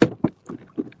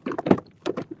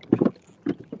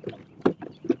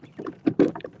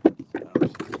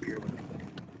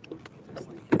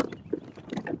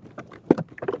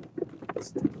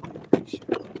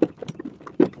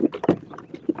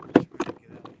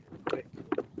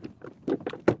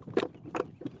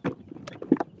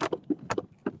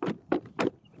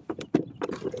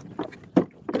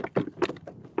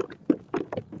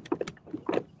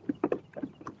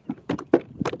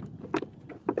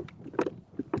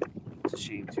 It's a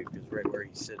shame too, because right where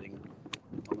he's sitting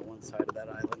on the one side of that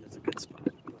island is a good spot.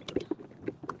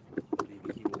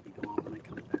 Maybe he will be gone when I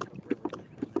come back upriver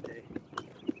later in the day.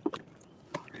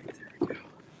 All right, there we go.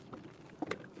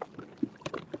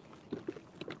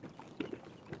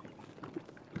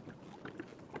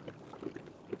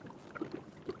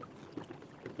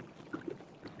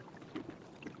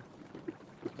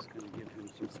 Just going to give him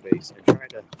some space. I try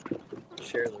to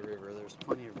share the river. There's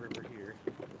plenty of river here,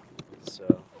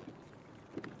 so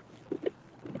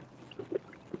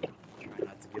try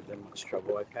not to give them much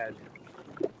trouble. I've had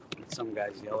some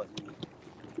guys yell at me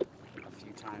a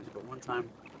few times, but one time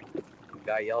a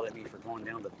guy yelled at me for going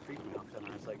down to the creek mouth, and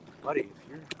I was like, buddy, if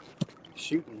you're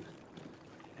shooting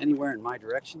anywhere in my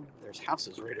direction, there's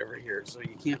houses right over here, so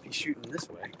you can't be shooting this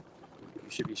way. You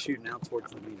should be shooting out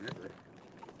towards the main river.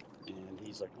 And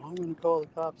he's like, well, I'm going to call the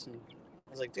cops. And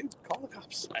I was like, dude, call the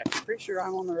cops. I'm pretty sure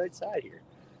I'm on the right side here.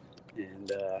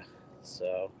 And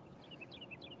so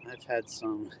I've had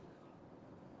some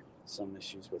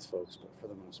issues with folks, but for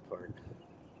the most part,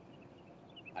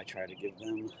 I try to give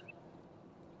them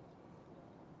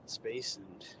space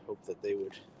and hope that they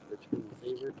would return the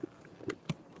favor.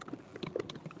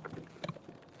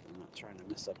 I'm not trying to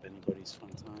mess up anybody's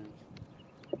fun time.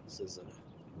 This is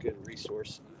a good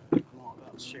resource. I'm all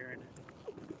about sharing it.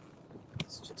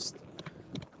 It's just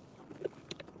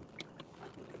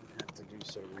have to do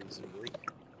so reasonably.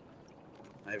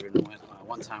 I even went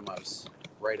one time. I was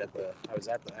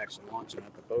actually launching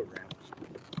at the boat ramp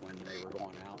when they were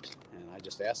going out, and I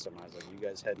just asked them. I was like, "You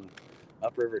guys heading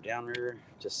upriver, downriver?"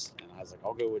 And I was like,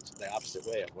 "I'll go the opposite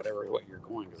way of whatever way you're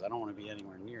going, because I don't want to be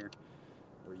anywhere near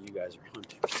where you guys are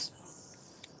hunting." So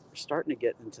we're starting to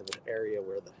get into the area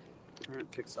where the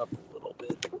current picks up a little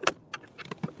bit.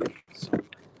 So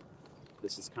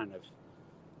this is kind of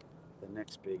the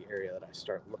next big area that I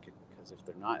start looking, because if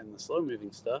they're not in the slow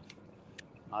moving stuff,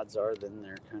 odds are then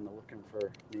they're kind of looking for,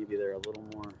 maybe they're a little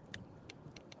more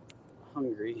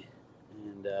hungry,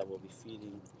 and we'll be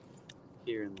feeding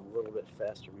here in a little bit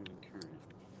faster moving current.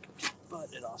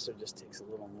 But it also just takes a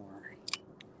little more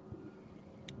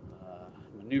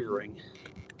maneuvering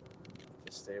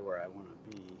to stay where I want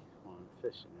to be while I'm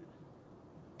fishing it.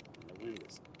 And the wind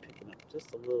is picking up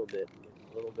just a little bit, getting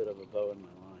a little bit of a bow in my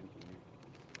line here,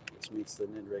 which makes the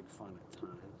Ned rig fun at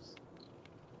times.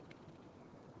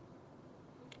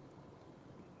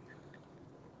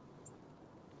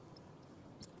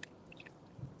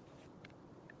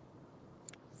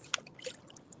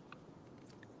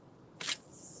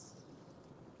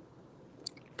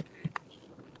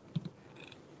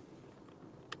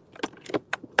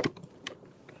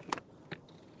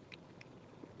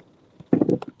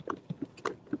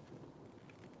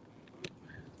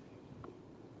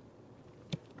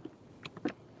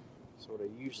 So what I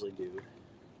usually do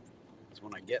is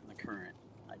when I get in the current,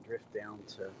 I drift down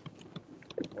to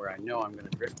where I know I'm going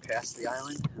to drift past the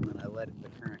island, and then I let the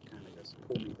current kind of just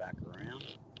pull me back around.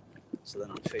 So then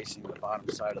I'm facing the bottom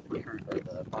side of the current, or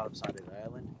the bottom side of the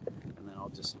island, and then I'll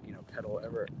just, pedal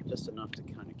ever just enough to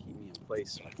kind of keep me in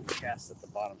place so I can cast at the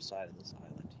bottom side of this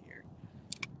island here.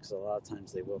 Because a lot of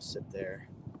times they will sit there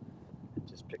and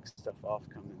just pick stuff off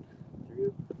coming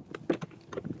through.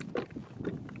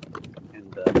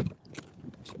 And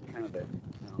kind of I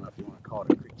don't know if you want to call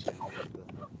it a creek channel, but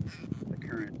the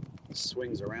current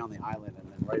swings around the island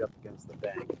and then right up against the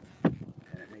bank,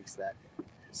 and it makes that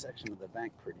section of the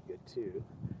bank pretty good too,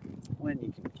 when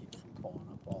you can keep from pulling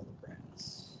up all the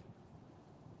grass.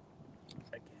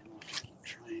 Again, we'll just keep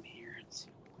trying here and see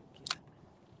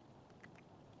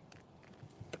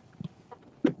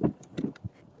what we get.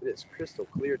 It is crystal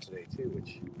clear today too,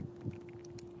 which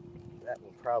that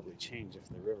will probably change if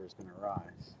the river is going to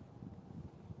rise.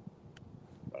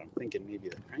 But I'm thinking maybe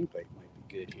the crankbait might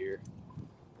be good here.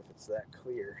 If it's that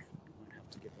clear, I might have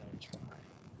to give that a try.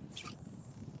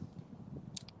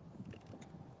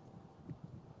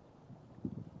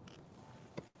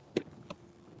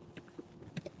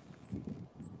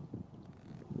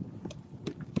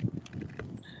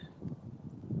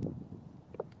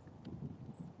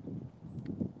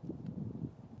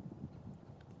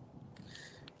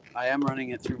 I am running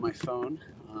it through my phone.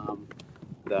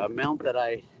 The amount that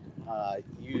I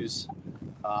use,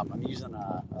 I'm using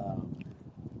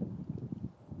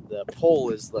the pole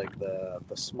is like the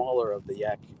smaller of the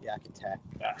Yak Attack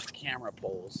camera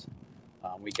poles.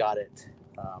 We got it,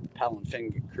 Paddle and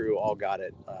Fin crew all got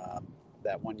it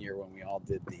that one year when we all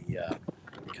did we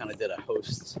kind of did a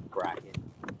hosts bracket,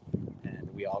 and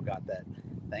we all got that.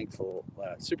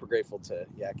 Super grateful to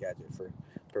Yak Gadget for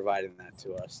providing that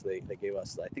to us. They gave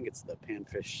us, I think it's the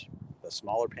panfish, the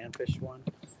smaller panfish one,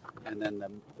 and then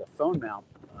the phone mount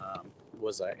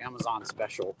was an Amazon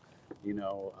special,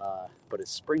 but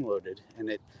it's spring loaded,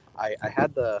 and I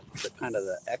had the kind of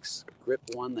the X grip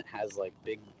one that has like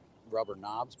big rubber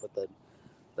knobs, but the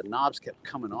knobs kept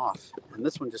coming off, and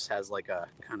this one just has like a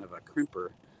kind of a crimper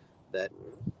that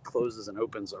closes and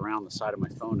opens around the side of my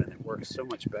phone, and it works so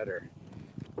much better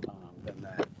than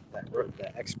that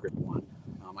X grip one.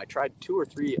 I tried 2 or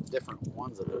 3 different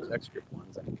ones of those X grip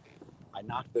ones, and I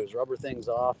knocked those rubber things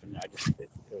off, and it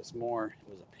was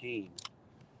a pain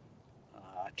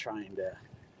trying to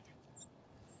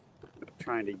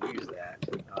use that.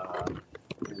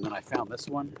 And then I found this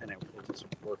one, and it just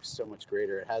works so much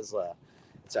greater. It has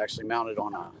it's actually mounted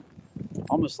on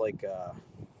almost like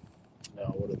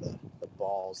what are the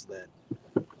balls that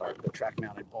are the track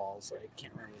mounted balls. I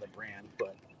can't remember the brand,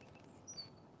 but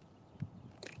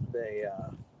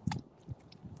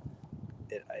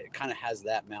it kind of has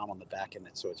that mount on the back in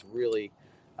it, so it's really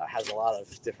has a lot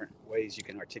of different ways you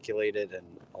can articulate it, and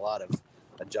a lot of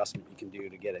adjustment you can do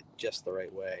to get it just the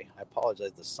right way. I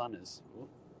apologize, the sun is,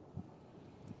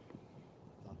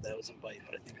 thought that was a bite,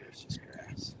 but I think it was just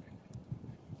grass.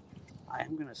 I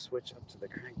am going to switch up to the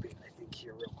crankbait, I think,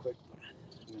 here real quick, but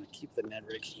I'm going to keep the Ned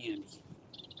rig handy,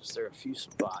 because there are a few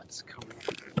spots coming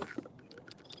up.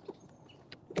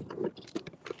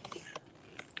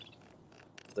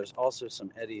 There's also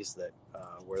some eddies that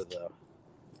where the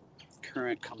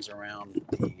current comes around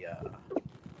the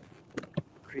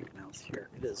creek mouth here.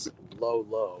 It is low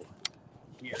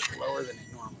here, lower than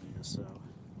it normally is, so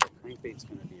the crankbait's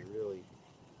going to be really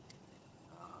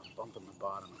bumping the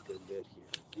bottom a good bit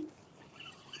here.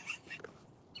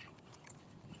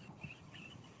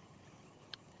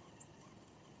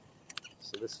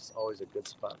 So this is always a good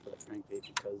spot for the crankbait,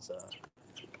 because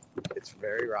it's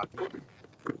very rocky,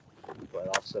 but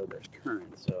also there's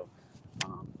current. So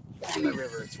on the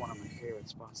river, it's one of my favorite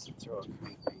spots to throw a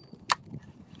crankbait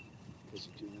because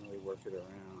you can really work it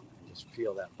around and just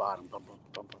feel that bottom bump,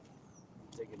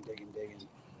 digging.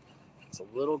 It's a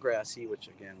little grassy, which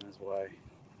again is why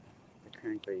the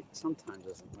crankbait sometimes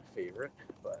isn't my favorite,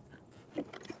 but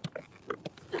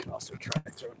I also try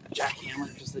throwing the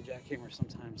jackhammer because the jackhammer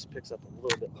sometimes picks up a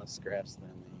little bit less grass than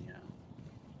the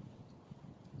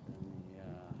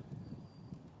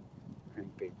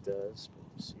crankbait does. But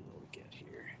we'll see what we get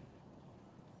here.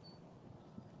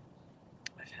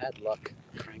 I've had luck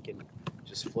cranking,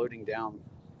 just floating down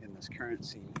in this current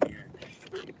scene here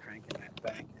and cranking that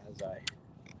bank as I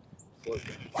float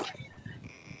down by it.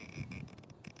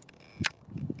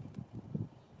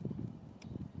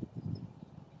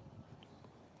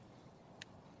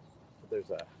 There's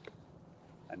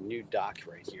a new dock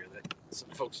right here that some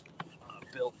folks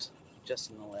built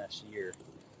just in the last year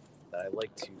that I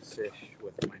like to fish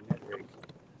with my Ned rig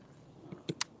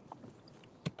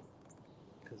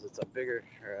because it's a bigger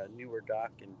or a newer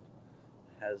dock and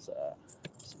has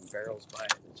some barrels by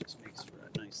it. It just makes for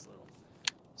a nice little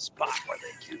spot where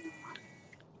they can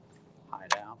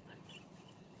hide out.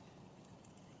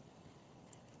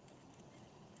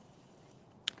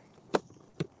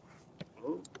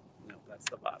 Oh, no, that's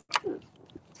the bottom. I'm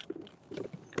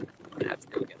gonna have to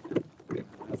go get that.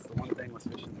 That's the one thing with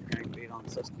fishing the crankbait on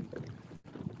Susquehanna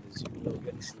is you will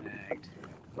get snagged.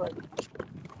 But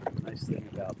the nice thing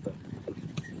about the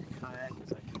kayak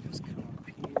is I can just come up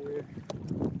here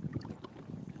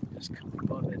and just come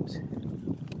above it.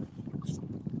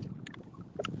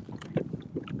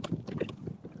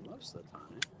 Most of the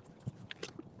time,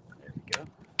 there we go.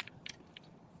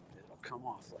 It'll come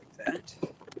off like that.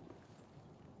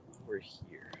 Over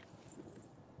here.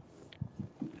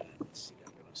 And let's see,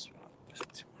 I'm going to swap this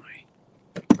to my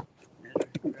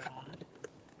netting rod.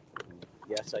 And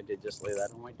yes, I did just lay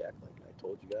that on my deck like I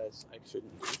told you guys I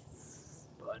shouldn't do.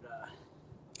 But,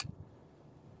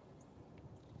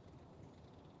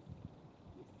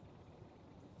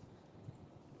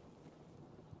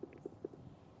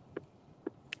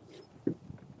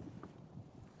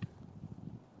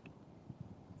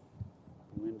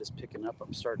 the wind is picking up.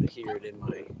 I'm starting to hear it in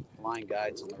my line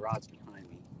guides and the rods behind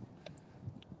me.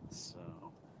 So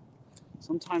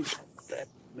sometimes that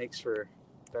makes for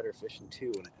better fishing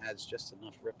too, and it adds just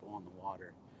enough ripple on the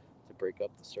water to break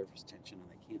up the surface tension, and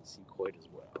I can't see quite as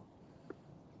well.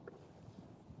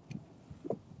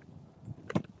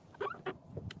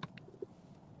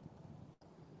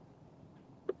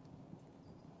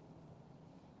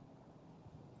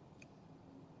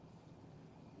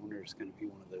 I wonder if it's going to be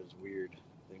one of those weird,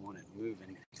 they want it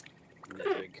moving, and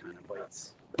that rig kind of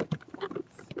bites.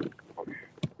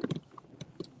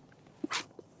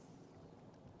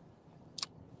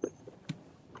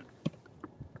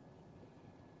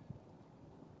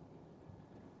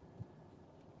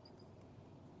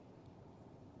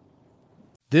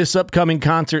 This upcoming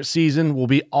concert season will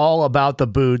be all about the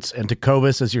boots, and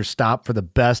Tecovas is your stop for the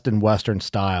best in Western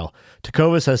style.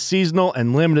 Tecovas has seasonal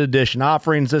and limited edition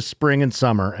offerings this spring and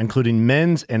summer, including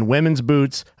men's and women's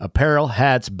boots, apparel,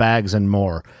 hats, bags, and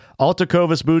more. All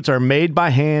Tecovas boots are made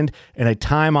by hand in a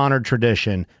time-honored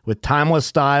tradition with timeless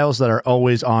styles that are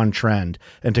always on trend.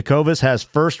 And Tecovas has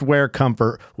first wear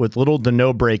comfort with little to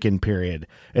no break-in period.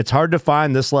 It's hard to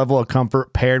find this level of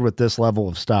comfort paired with this level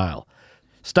of style.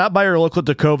 Stop by your local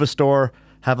Tecovas store,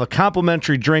 have a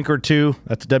complimentary drink or two,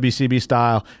 that's WCB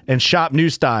style, and shop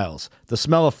new styles. The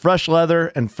smell of fresh leather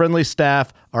and friendly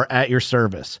staff are at your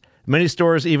service. Many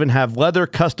stores even have leather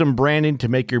custom branding to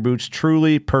make your boots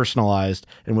truly personalized.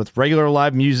 And with regular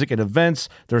live music and events,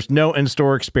 there's no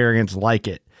in-store experience like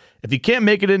it. If you can't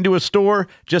make it into a store,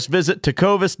 just visit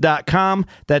tecovas.com.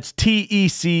 That's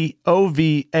TECOVAS.com.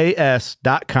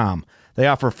 They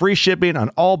offer free shipping on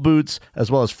all boots, as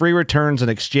well as free returns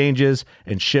and exchanges,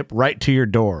 and ship right to your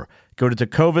door. Go to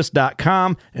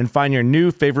tecovas.com and find your new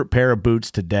favorite pair of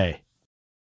boots today.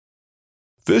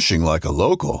 Fishing like a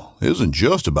local isn't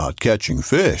just about catching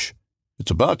fish.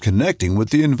 It's about connecting with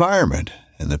the environment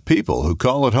and the people who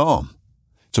call it home.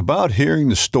 It's about hearing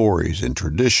the stories and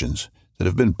traditions that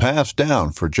have been passed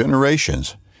down for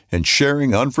generations and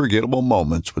sharing unforgettable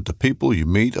moments with the people you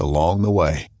meet along the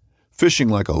way. Fishing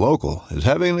like a local is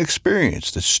having an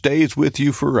experience that stays with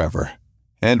you forever.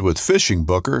 And with Fishing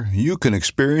Booker, you can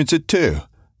experience it too,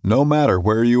 no matter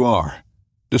where you are.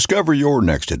 Discover your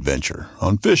next adventure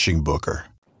on Fishing Booker.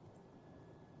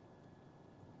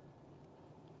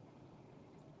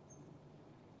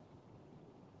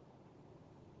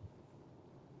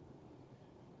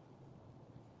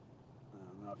 I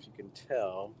don't know if you can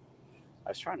tell, I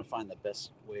was trying to find the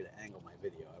best way to angle my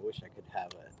video. I wish I could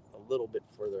have it a little bit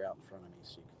further out in front of me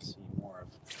so you could see more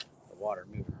of the water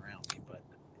moving around me, but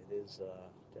it is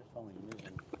definitely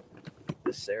moving.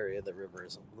 This area of the river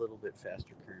is a little bit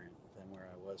faster current than where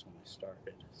I was when I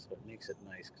started, so it makes it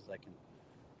nice because I can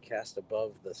cast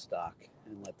above the stock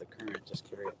and let the current just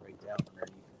carry it right down underneath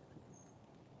it.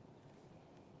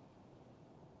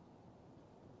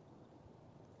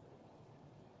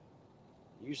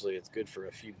 Usually it's good for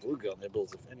a few bluegill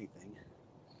nibbles, if anything.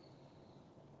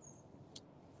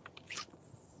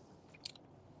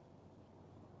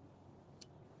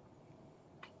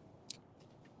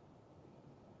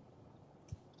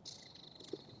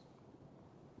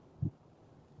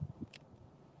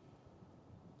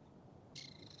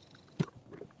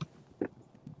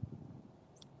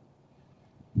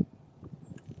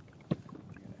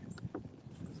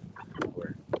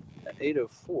 We're at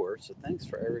 8:04, so thanks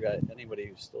for anybody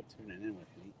who's still tuning in with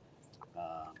me.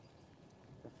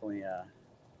 Definitely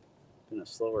been a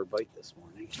slower bite this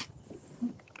morning.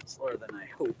 Slower than I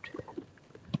hoped.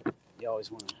 You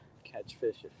always want to catch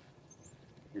fish if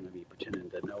you're going to be pretending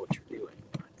to know what you're doing.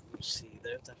 But we'll see.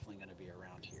 They're definitely going to be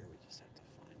around here. We just have to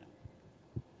find them.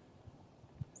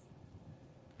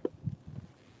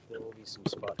 There will be some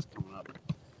spots coming up.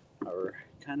 We're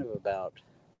kind of about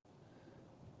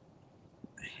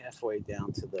halfway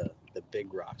down to the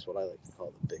big rocks, what I like to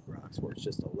call the big rocks, where it's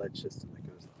just a ledge system that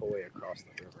goes the whole way across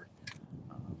the river.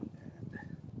 And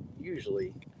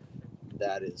usually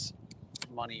that is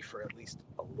money for at least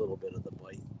a little bit of the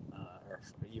bite, or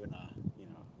even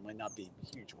might not be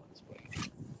huge ones, but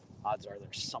odds are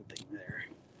there's something there.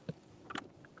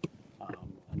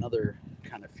 Another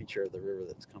kind of feature of the river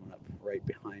that's coming up right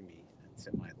behind me and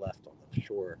to my left on the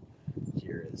shore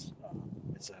here is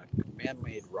it's a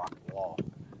man-made rock wall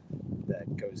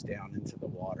that goes down into the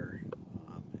water,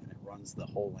 and it runs the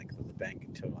whole length of the bank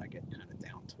until I get kind of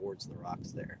down towards the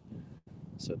rocks there.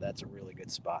 So that's a really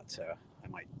good spot. So I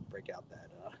might break out that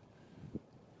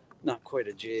not quite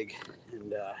a jig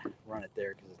and run it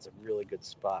there because it's a really good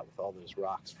spot with all those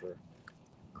rocks for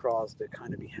craws to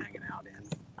kind of be hanging out in.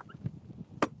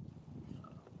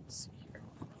 Let's see here.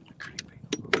 I'll run the crankbait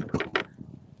a little bit more.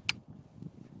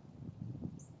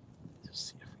 Just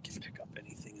see if we can pick up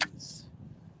anything in this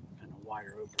kind of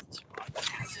wider open spot that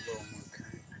has a little more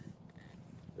current.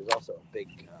 There's also a big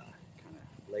kind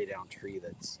of lay down tree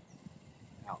that's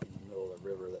out in the middle of the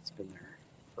river that's been there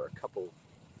for a couple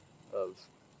of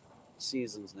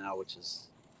seasons now, which is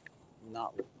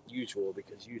not usual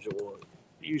because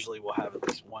usually we'll have at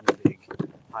least one big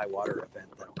high water event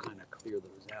that'll kind of clear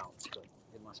those out, but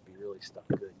it must be really stuck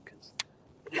good because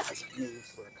it hasn't moved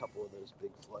for a couple of those big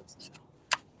floods now.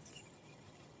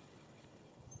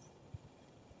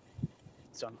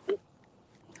 So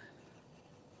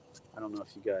I don't know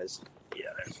if you guys,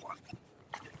 there's one.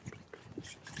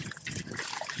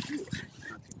 Ooh,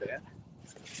 not too bad.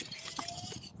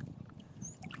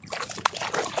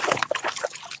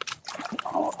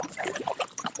 Oh.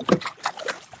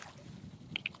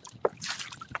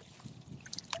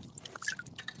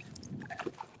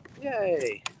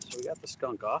 Yay! So we got the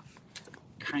skunk off.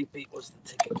 Crankbait was the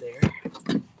ticket there.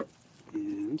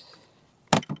 And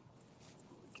we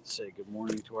can say good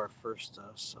morning to our first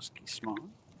Susky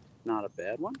Swan. Not a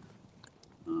bad one.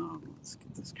 Let's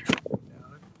get this crankbait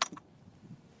out.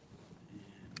 And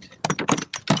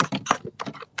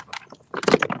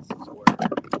this is where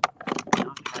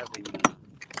not having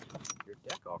your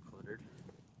deck all cluttered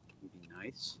can be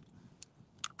nice.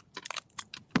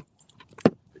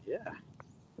 But yeah,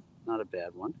 not a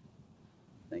bad one.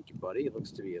 Thank you, buddy. It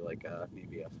looks to be like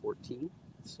maybe a 14,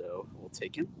 so we'll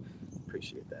take him.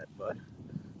 Appreciate that, bud.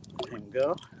 Let him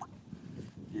go.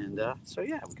 And so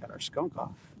yeah, we got our skunk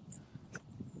off.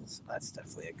 So that's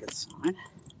definitely a good sign.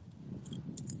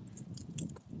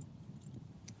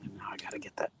 And now I gotta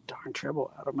get that darn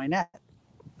treble out of my net.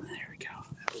 There we go.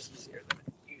 That was easier than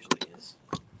it usually is.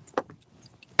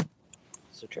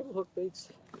 So treble hook baits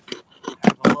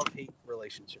have a love-hate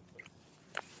relationship with.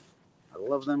 I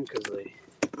love them because they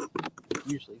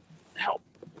usually help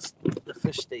the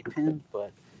fish stay pinned,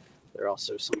 but they're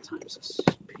also sometimes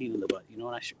a pain in the butt. You know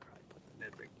what? I should probably put the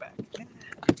Ned rig back.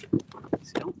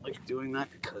 See, I don't like doing that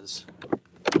because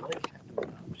I like having the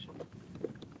option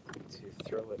to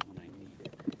throw it when I need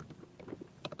it.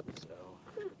 So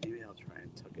maybe I'll try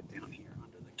and tuck it down here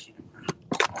under the camera.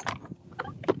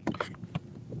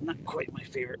 Not quite my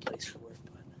favorite place for it,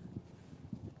 but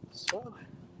so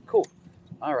cool.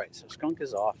 All right, so skunk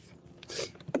is off.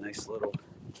 Nice little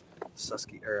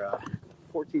Susky, or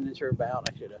 14-incher about.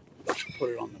 I should have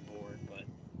put it on the board, but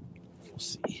we'll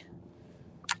see.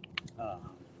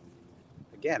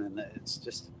 again, and it's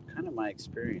just kind of my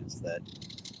experience that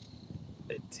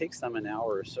it takes them an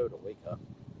hour or so to wake up.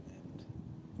 And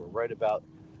we're right about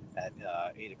at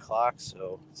 8 o'clock,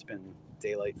 so it's been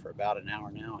daylight for about an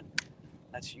hour now, and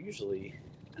that's usually,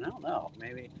 and I don't know,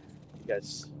 maybe you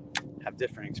guys have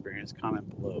different experience, comment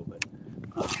below, but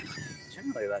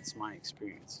generally that's my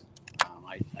experience.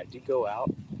 I do go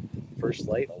out first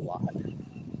light a lot,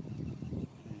 and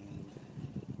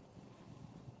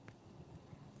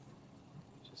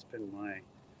it's just been my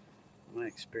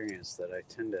experience that it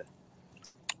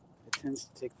tends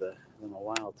to take them a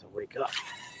while to wake up.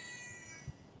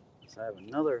 So I have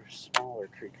another smaller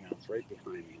creek mouth right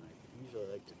behind me, and I usually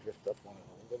like to drift up on it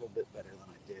a little bit better than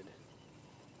I did.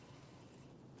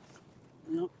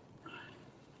 Nope.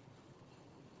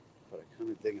 But I'm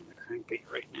kind of digging the crankbait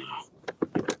right now.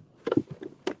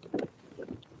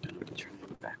 And I'm trying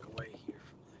to back away here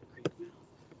from that creek mouth.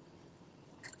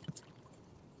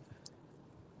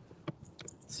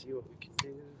 Let's see what we can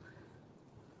do.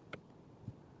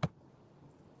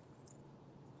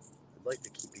 I'd like to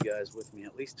keep you guys with me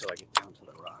at least till I get down to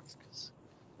the rocks, because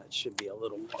that should be a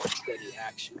little more steady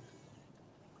action.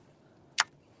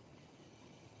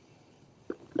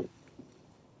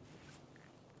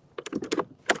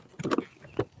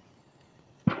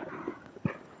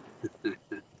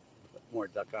 More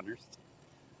duck hunters.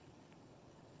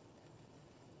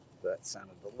 That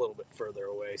sounded a little bit further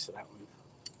away, so that one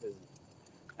isn't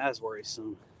as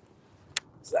worrisome.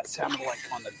 So that sounded like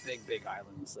on the big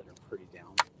islands that are pretty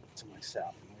down to my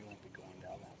south, and we won't be going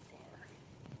down that far.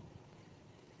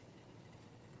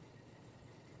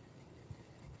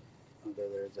 Although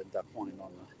there's a duck point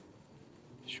on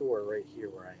the shore right here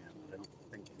where I am, but I don't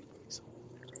think anybody's home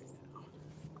there right now.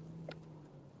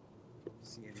 Don't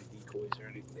see any decoys or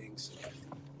anything, so I think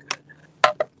I'm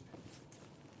good.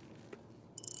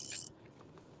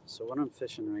 So what I'm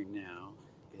fishing right now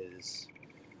is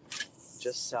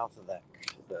just south of the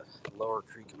lower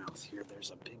creek mouth here. There's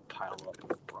a big pile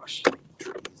up of brush and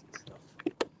trees and stuff,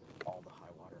 all the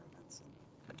high water events,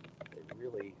 and they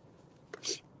really,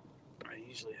 I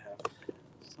usually have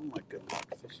somewhat good luck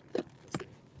fishing because they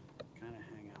kind of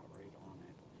hang out right on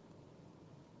it,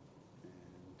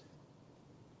 and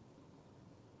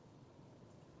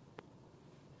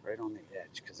right on the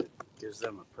edge, because it gives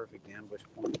them a perfect ambush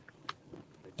point.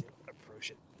 They can approach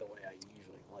it the way I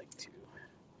usually like to.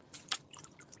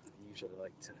 I usually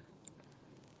like to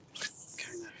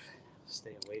kind of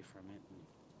stay away from it. And,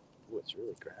 it's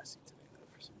really grassy today though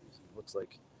for some reason. It looks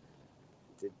like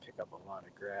it did pick up a lot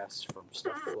of grass from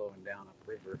stuff flowing down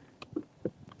upriver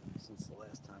since the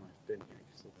last time I've been here,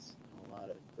 because it's a lot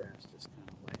of grass just kind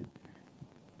of laying there.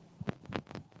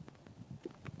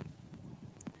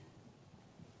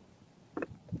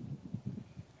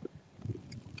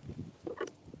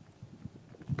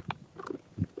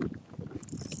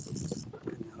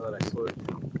 Now that I slowed it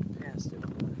down past it, I'm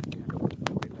going to kind of work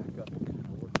my way back up and kind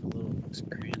of work the little nooks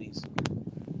and crannies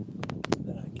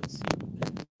that I can see.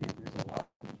 And there's a lot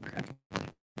of crap.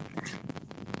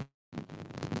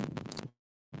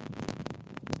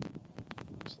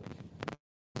 Looks like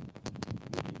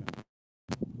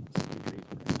maybe even some trees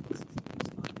were out.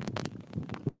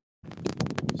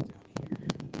 It's down here.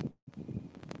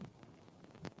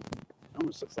 It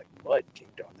almost looks like mud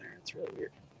caked on there. It's really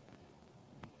weird.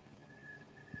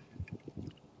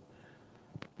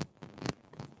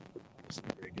 This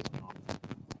rig has been on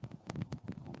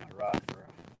my rod for a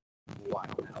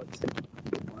while now. It's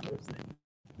one of those that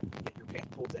you get your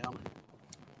pant pulled down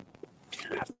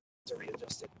and have to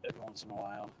readjust it every once in a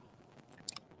while.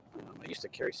 I used to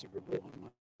carry super glue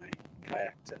on my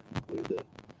kayak to glue the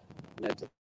net to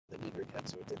the knee rig head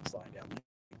so it didn't slide down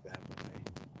like that, but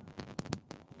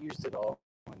I used it all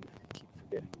and keep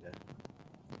forgetting to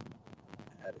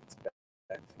add it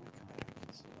back to my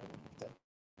kayak. So I won't put that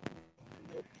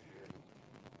note here and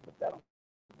put that on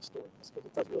the story list because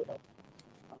it does really help.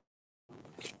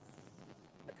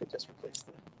 I could just replace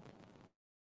the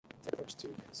tippers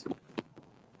too, because a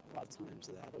lot of times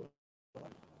that will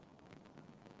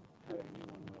having a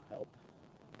new one will help.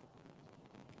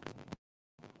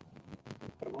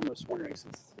 But I'm almost wondering,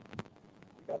 since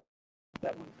we got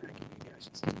that one cranky, maybe I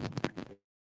should see it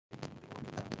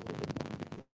that a little bit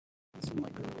more. It seemed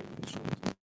like early in the show.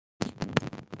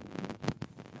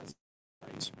 That's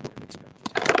nice where it's got.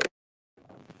 So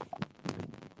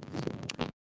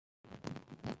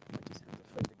I just have to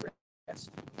fight the grass.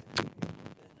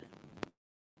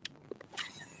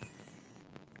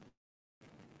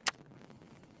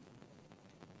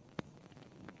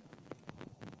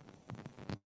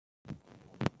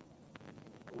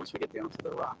 Once we get down to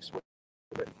the rocks, one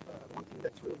thing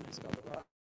that's really nice about the rocks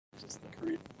just the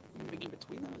current moving in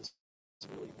between them is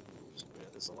really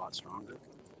is a lot stronger.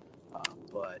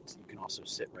 But you can also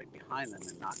sit right behind them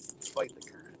and not fight the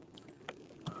current.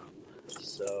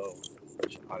 So,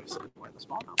 which obviously why the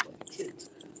smallmouth like the kids.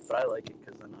 But I like it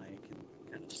because then I can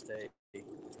kind of stay,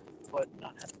 but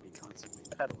not have to be constantly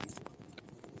pedaling to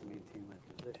maintain my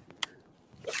position.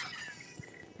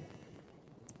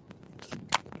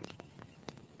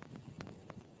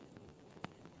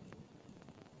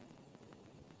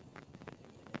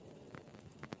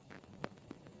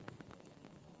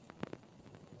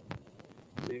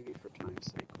 Maybe for time's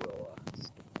sake, we'll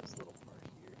skip this little part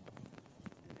here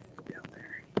and head down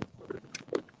there.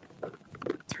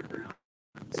 Turn around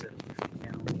and set your feet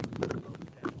down,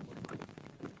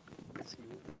 see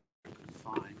what we can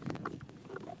find.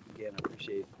 Again, I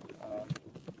appreciate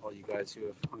all you guys who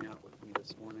have hung out with me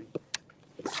this morning.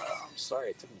 I'm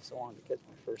sorry it took me so long to catch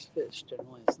my first fish.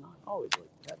 Generally, it's not always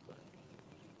like that, but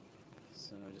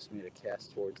so I just made a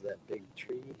cast towards that big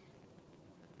tree.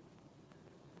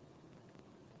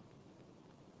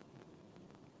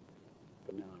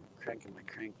 But now I'm cranking my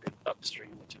crankbait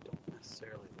upstream, which I don't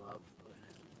necessarily love, but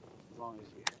as long as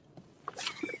you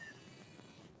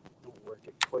don't work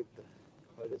it quite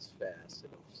as fast,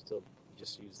 it'll still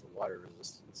just use the water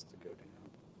resistance to go down.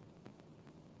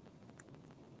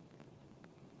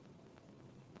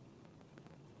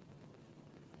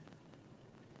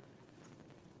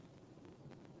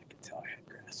 I could tell I had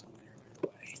grass on there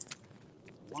right away.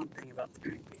 One thing about the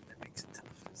crankbait that makes it tough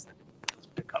is that it does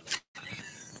pick up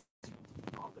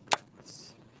all the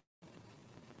grass.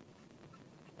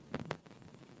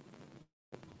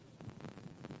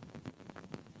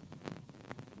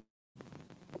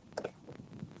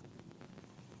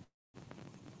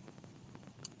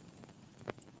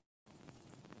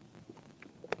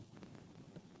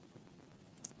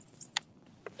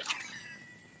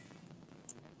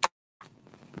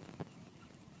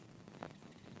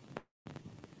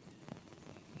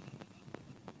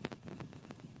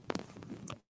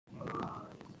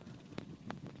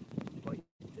 Right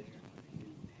there, you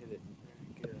hit it very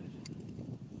good.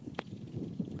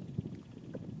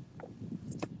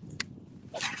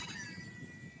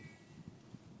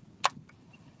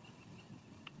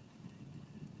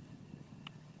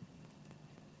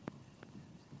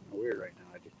 Weird right now.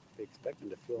 I'd be expecting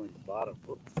to feel in the bottom.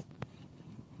 Whoops. A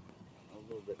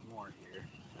little bit more here.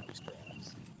 That was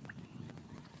grass.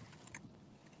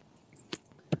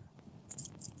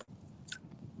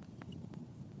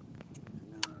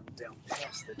 And now I'm down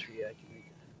past the tree. I can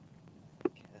make a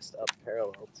cast up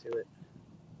parallel to it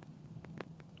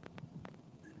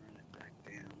and run it back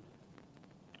down.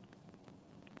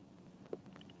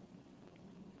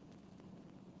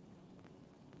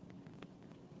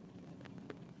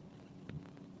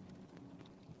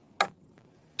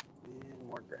 And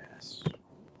more grass.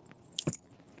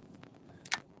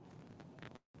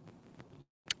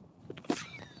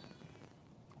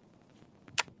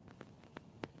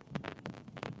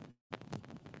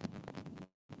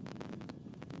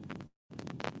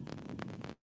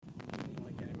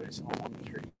 Like anybody's home on the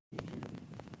tree.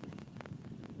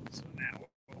 So now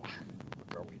we'll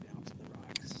work our way down to the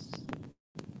rocks.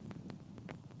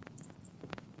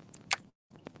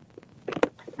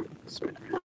 Spin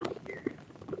around here.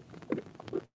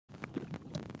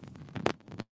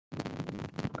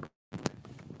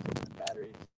 The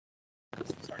battery is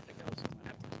starting to go, so I'm gonna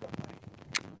have to hook up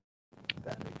my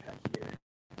battery pack here.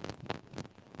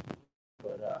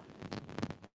 But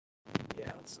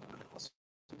yeah, let's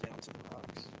sit down to the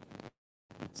rocks.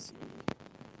 Let's see.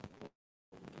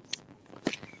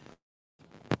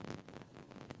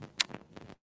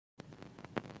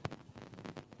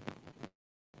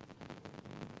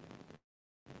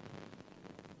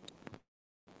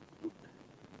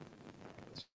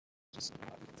 Just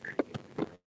out of the creek.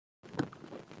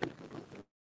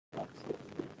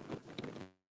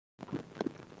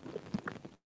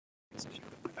 Let's check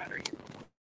out my battery.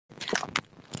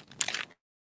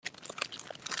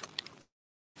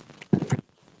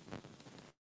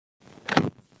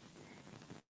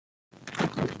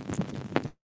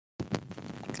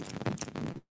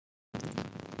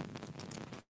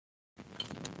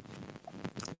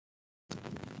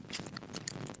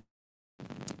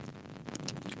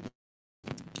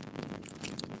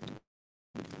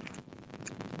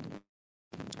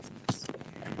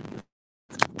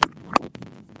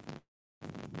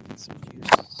 Some juice.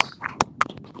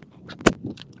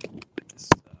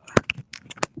 Just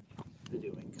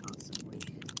videoing constantly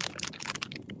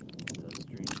does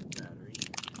drain the battery.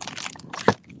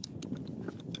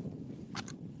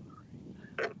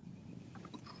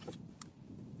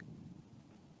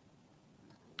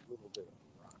 A little bit of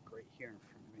rock here in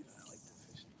front of me that I like to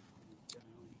fish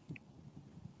generally.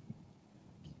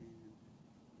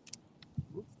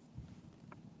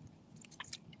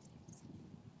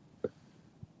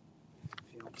 If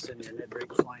you don't send your Ned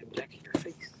rig flying back in your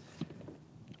face.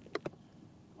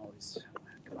 Always.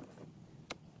 Alright.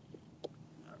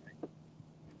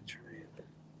 Try it.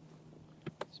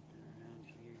 Spin around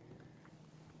here.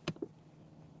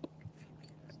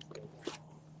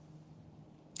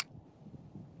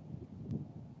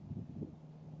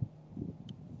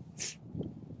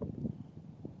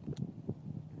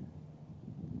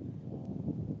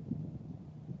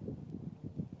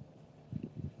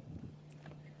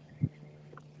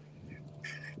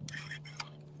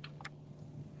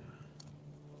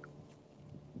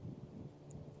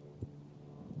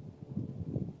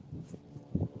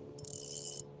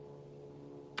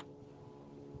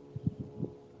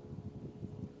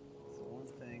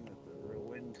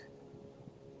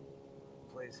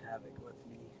 Havoc with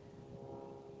me.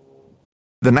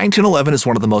 The 1911 is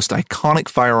one of the most iconic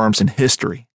firearms in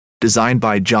history. Designed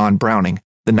by John Browning,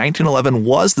 the 1911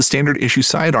 was the standard issue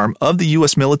sidearm of the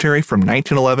U.S. military from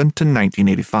 1911 to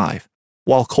 1985.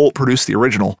 While Colt produced the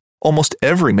original, almost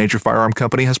every major firearm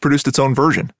company has produced its own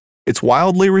version. It's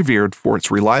wildly revered for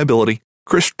its reliability,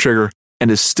 crisp trigger, and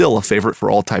is still a favorite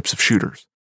for all types of shooters.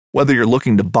 Whether you're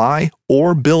looking to buy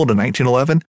or build a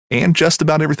 1911 and just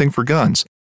about everything for guns,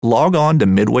 log on to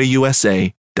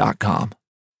MidwayUSA.com.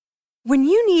 When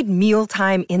you need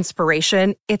mealtime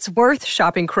inspiration, it's worth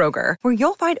shopping Kroger, where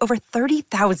you'll find over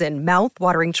 30,000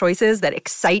 mouth-watering choices that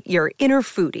excite your inner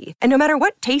foodie. And no matter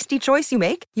what tasty choice you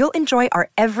make, you'll enjoy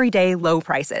our everyday low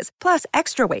prices, plus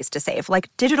extra ways to save, like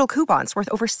digital coupons worth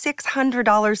over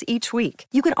 $600 each week.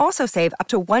 You can also save up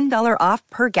to $1 off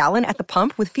per gallon at the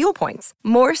pump with fuel points.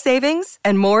 More savings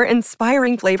and more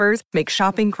inspiring flavors make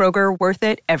shopping Kroger worth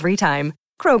it every time.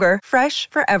 Kroger, fresh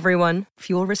for everyone.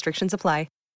 Fuel restrictions apply.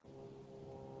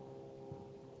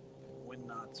 Wind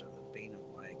knots are the bane of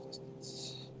my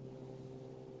existence.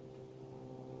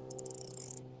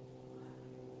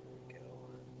 There we go.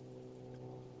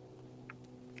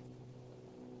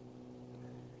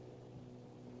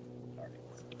 Alright,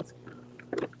 let's go.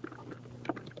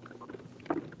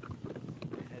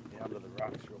 Head down to the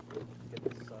rocks real quick. Get the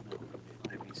sun out from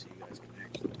behind me so you guys can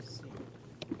actually see.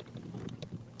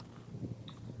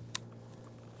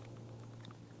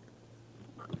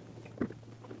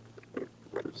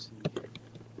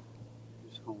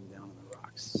 Just home down in the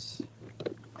rocks.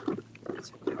 Let's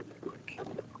head down there quick.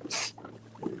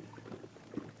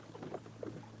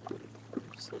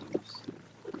 So just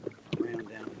around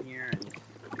down here, and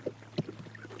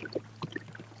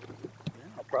then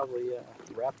I'll probably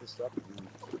wrap this up and then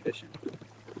keep fishing. I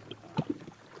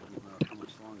don't know how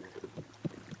much longer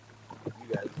you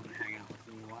guys want to hang out with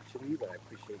me watching me, but I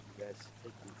appreciate you guys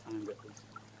taking the time to at least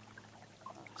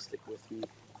stick with me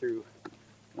through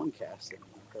one cast or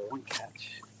one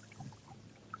catch.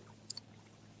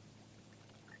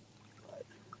 But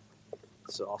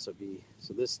this will also be,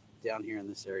 so this down here in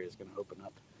this area is going to open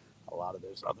up a lot of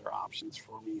those other options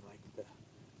for me, like the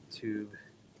tube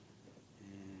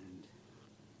and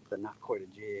the not quite a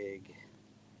jig,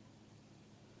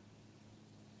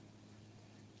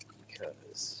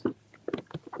 because the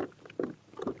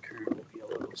current will be a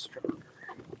little stronger.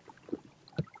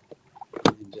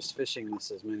 Just fishing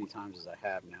this as many times as I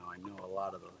have now, I know a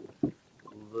lot of the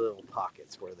little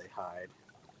pockets where they hide.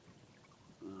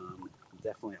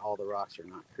 Definitely all the rocks are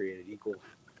not created equal.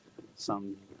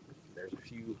 There's a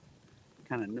few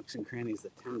kind of nooks and crannies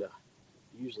that tend to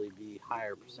usually be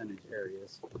higher percentage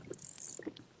areas.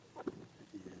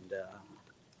 And it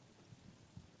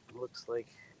looks like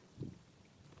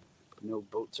no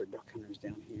boats or duck hunters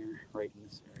down here right in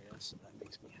this area, so that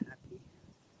makes me happy.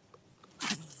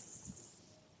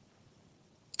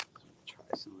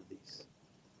 Some of these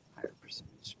higher percentage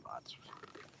spots.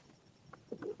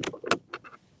 As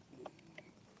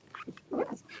long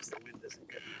as the wind isn't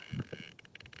going to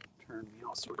turn me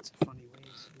all sorts of funny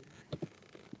ways here.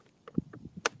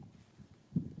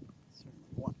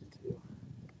 Certainly wanting to.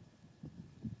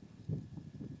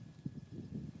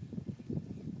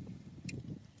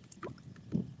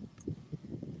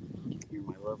 Hear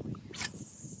my lovely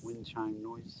wind chime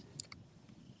noise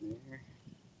there.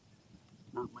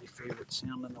 Not my favorite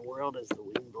sound in the world as the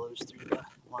wind blows through the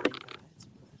line guides,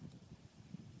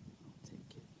 but I'll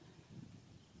take it.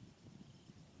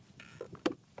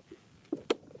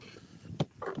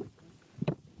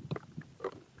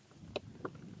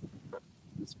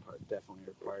 This part definitely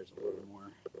requires a little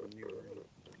more maneuvering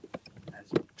as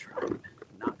you try and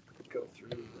not go through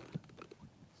the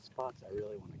spots I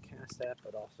really want to cast at,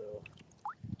 but also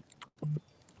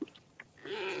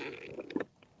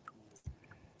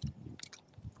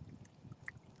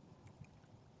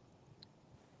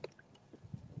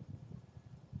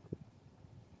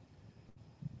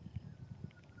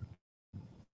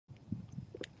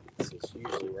This is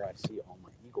usually where I see all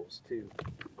my eagles too.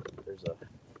 There's a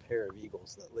pair of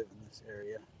eagles that live in this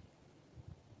area.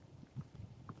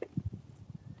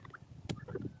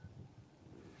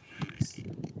 It's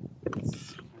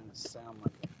kind of sound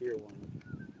like I hear one.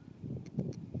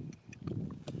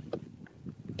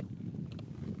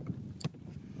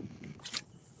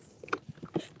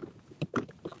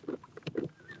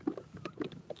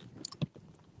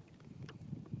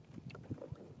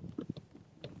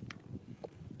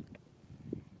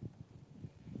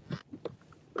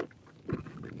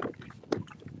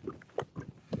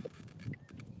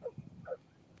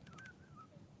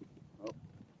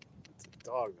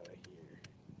 Dog that I hear.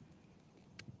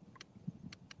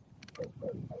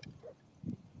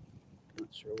 Not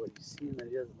sure what he's seeing that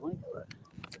he doesn't like, but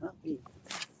it's not me.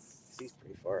 He's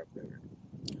pretty far up there.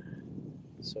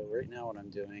 So right now what I'm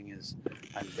doing is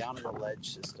I'm down in the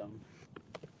ledge system,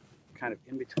 kind of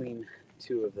in between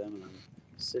two of them, and I'm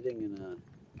sitting in a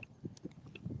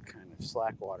kind of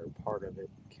slack water part of it,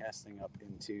 casting up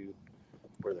into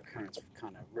where the current's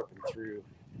kind of ripping through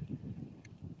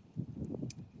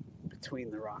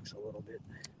between the rocks a little bit,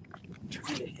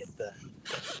 trying to hit the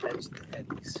edge of the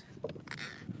eddies.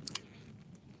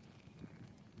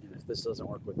 And if this doesn't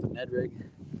work with the Ned rig,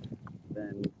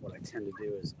 then what I tend to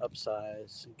do is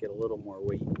upsize, get a little more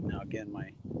weight. Now again,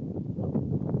 my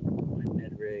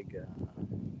Ned rig,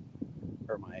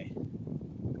 or my,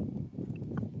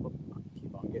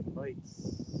 keep on getting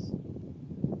bites.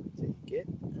 Take it.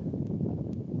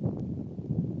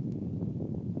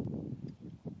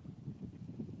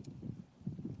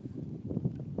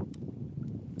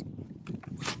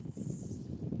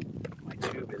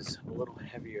 Is a little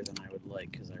heavier than I would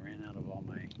like because I ran out of all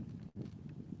my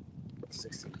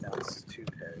 16th ounce tube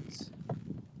heads,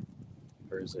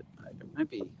 or is it? It might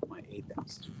be my 8th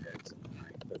ounce tube heads, and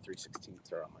then the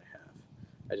 3/16ths are all I have.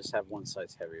 I just have one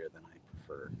size heavier than I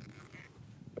prefer,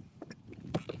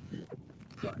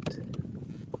 but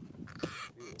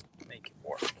we will make it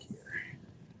work here.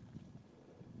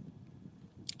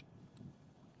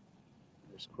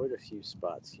 There's quite a few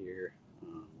spots here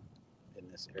in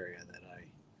this area that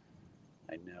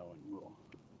I know and will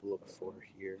look for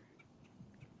here.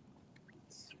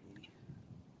 Let's see.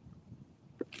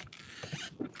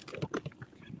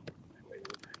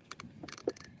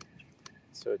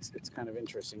 So it's kind of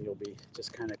interesting. You'll be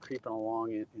just kind of creeping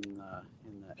along in the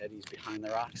eddies behind the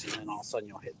rocks, and then all of a sudden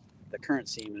you'll hit the current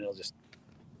seam, and it'll just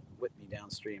whip me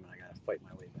downstream, and I gotta fight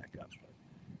my way back up. But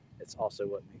it's also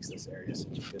what makes this area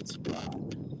such a good spot.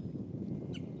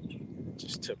 It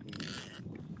just took me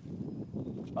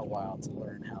a while to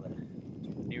learn how to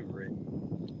maneuver it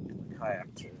in the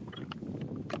kayak to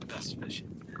best fish it.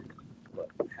 But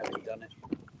having done it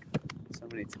so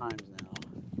many times now,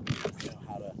 I know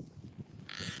how to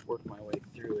work my way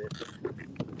through it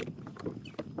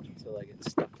until I get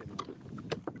stuck in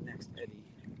the next eddy.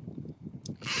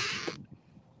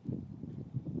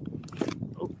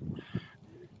 Oh.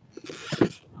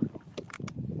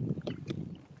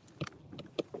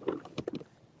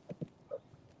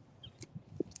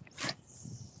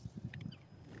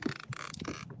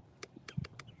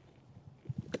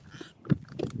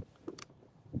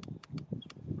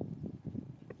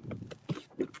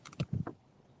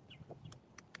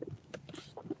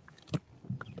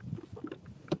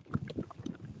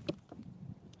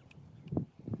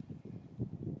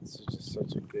 This is just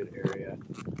such a good area.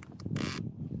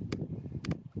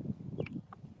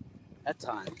 At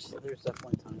times, there's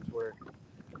definitely times where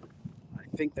I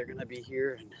think they're going to be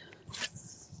here and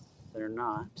they're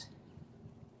not.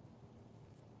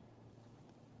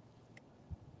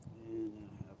 And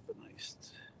I have the nice,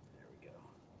 there we go.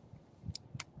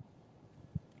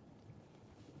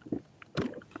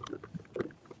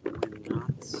 Wind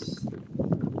knots.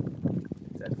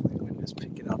 Definitely wind is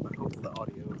picking up. I hope the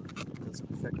audio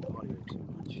doesn't affect the audio too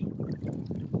much.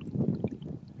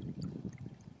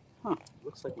 Huh,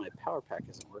 looks like my power pack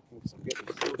isn't working because I'm getting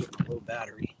close from a low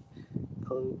battery.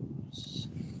 Close.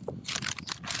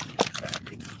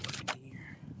 Battery working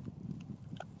here.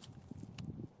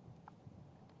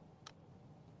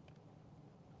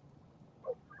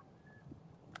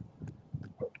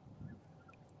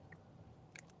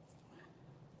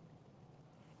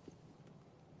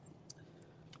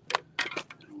 I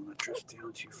don't want to drift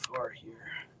down too far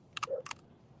here.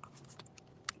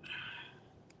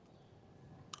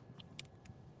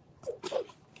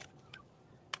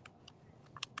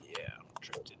 Yeah, I'm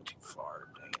drifting too far,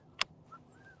 dang it.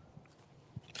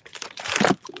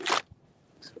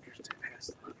 So here's to past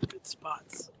a lot of good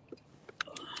spots.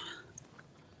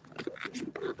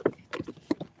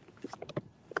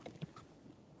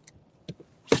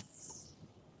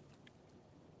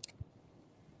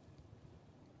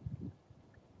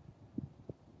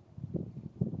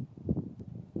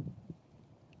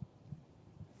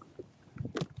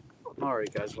 All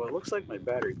right, guys. Well, it looks like my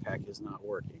battery pack is not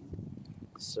working.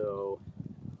 So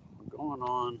I'm going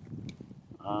on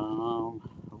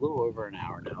a little over an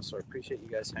hour now. So I appreciate you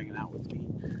guys hanging out with me.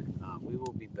 We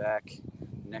will be back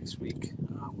next week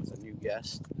with a new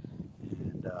guest.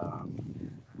 And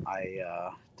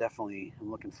I definitely am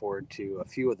looking forward to a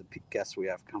few of the guests we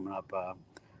have coming up.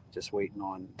 Just waiting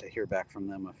on to hear back from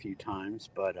them a few times.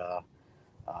 But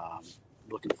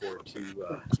looking forward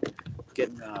to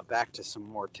getting back to some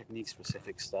more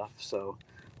technique-specific stuff. So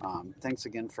thanks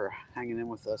again for hanging in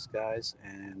with us, guys.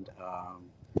 And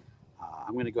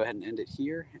I'm going to go ahead and end it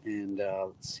here. And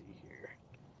let's see here.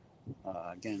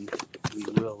 Again, we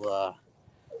will,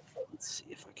 let's see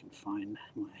if I can find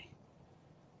my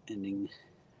ending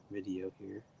video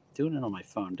here. Doing it on my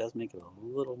phone does make it a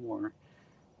little more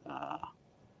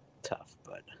tough,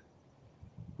 but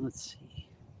let's see.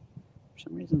 For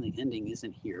some reason the ending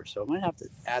isn't here, so I might have to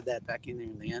add that back in there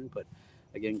in the end. But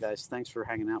again, guys, thanks for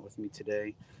hanging out with me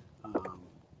today.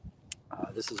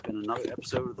 This has been another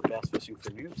episode of the Bass Fishing for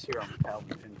Noobs here on the Paddle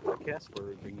and Fin podcast, where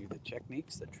we bring you the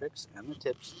techniques, the tricks, and the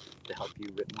tips to help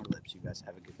you rip more lips. You guys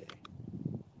have a good day.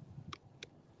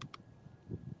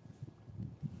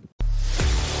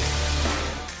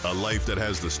 A life that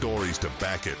has the stories to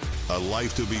back it. A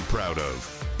life to be proud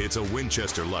of. It's a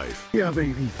Winchester life. Yeah,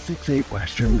 baby. 6'8"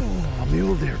 Western. Oh,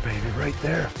 mule deer, baby, right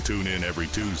there. Tune in every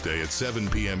Tuesday at 7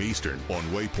 p.m. Eastern on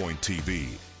Waypoint TV.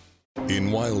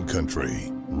 In Wild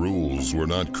Country, rules were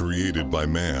not created by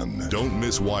man. Don't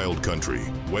miss Wild Country,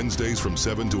 Wednesdays from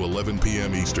 7 to 11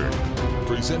 p.m. Eastern.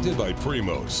 Presented by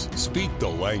Primos. Speak the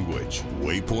language.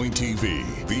 Waypoint TV,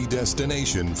 the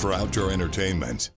destination for outdoor entertainment.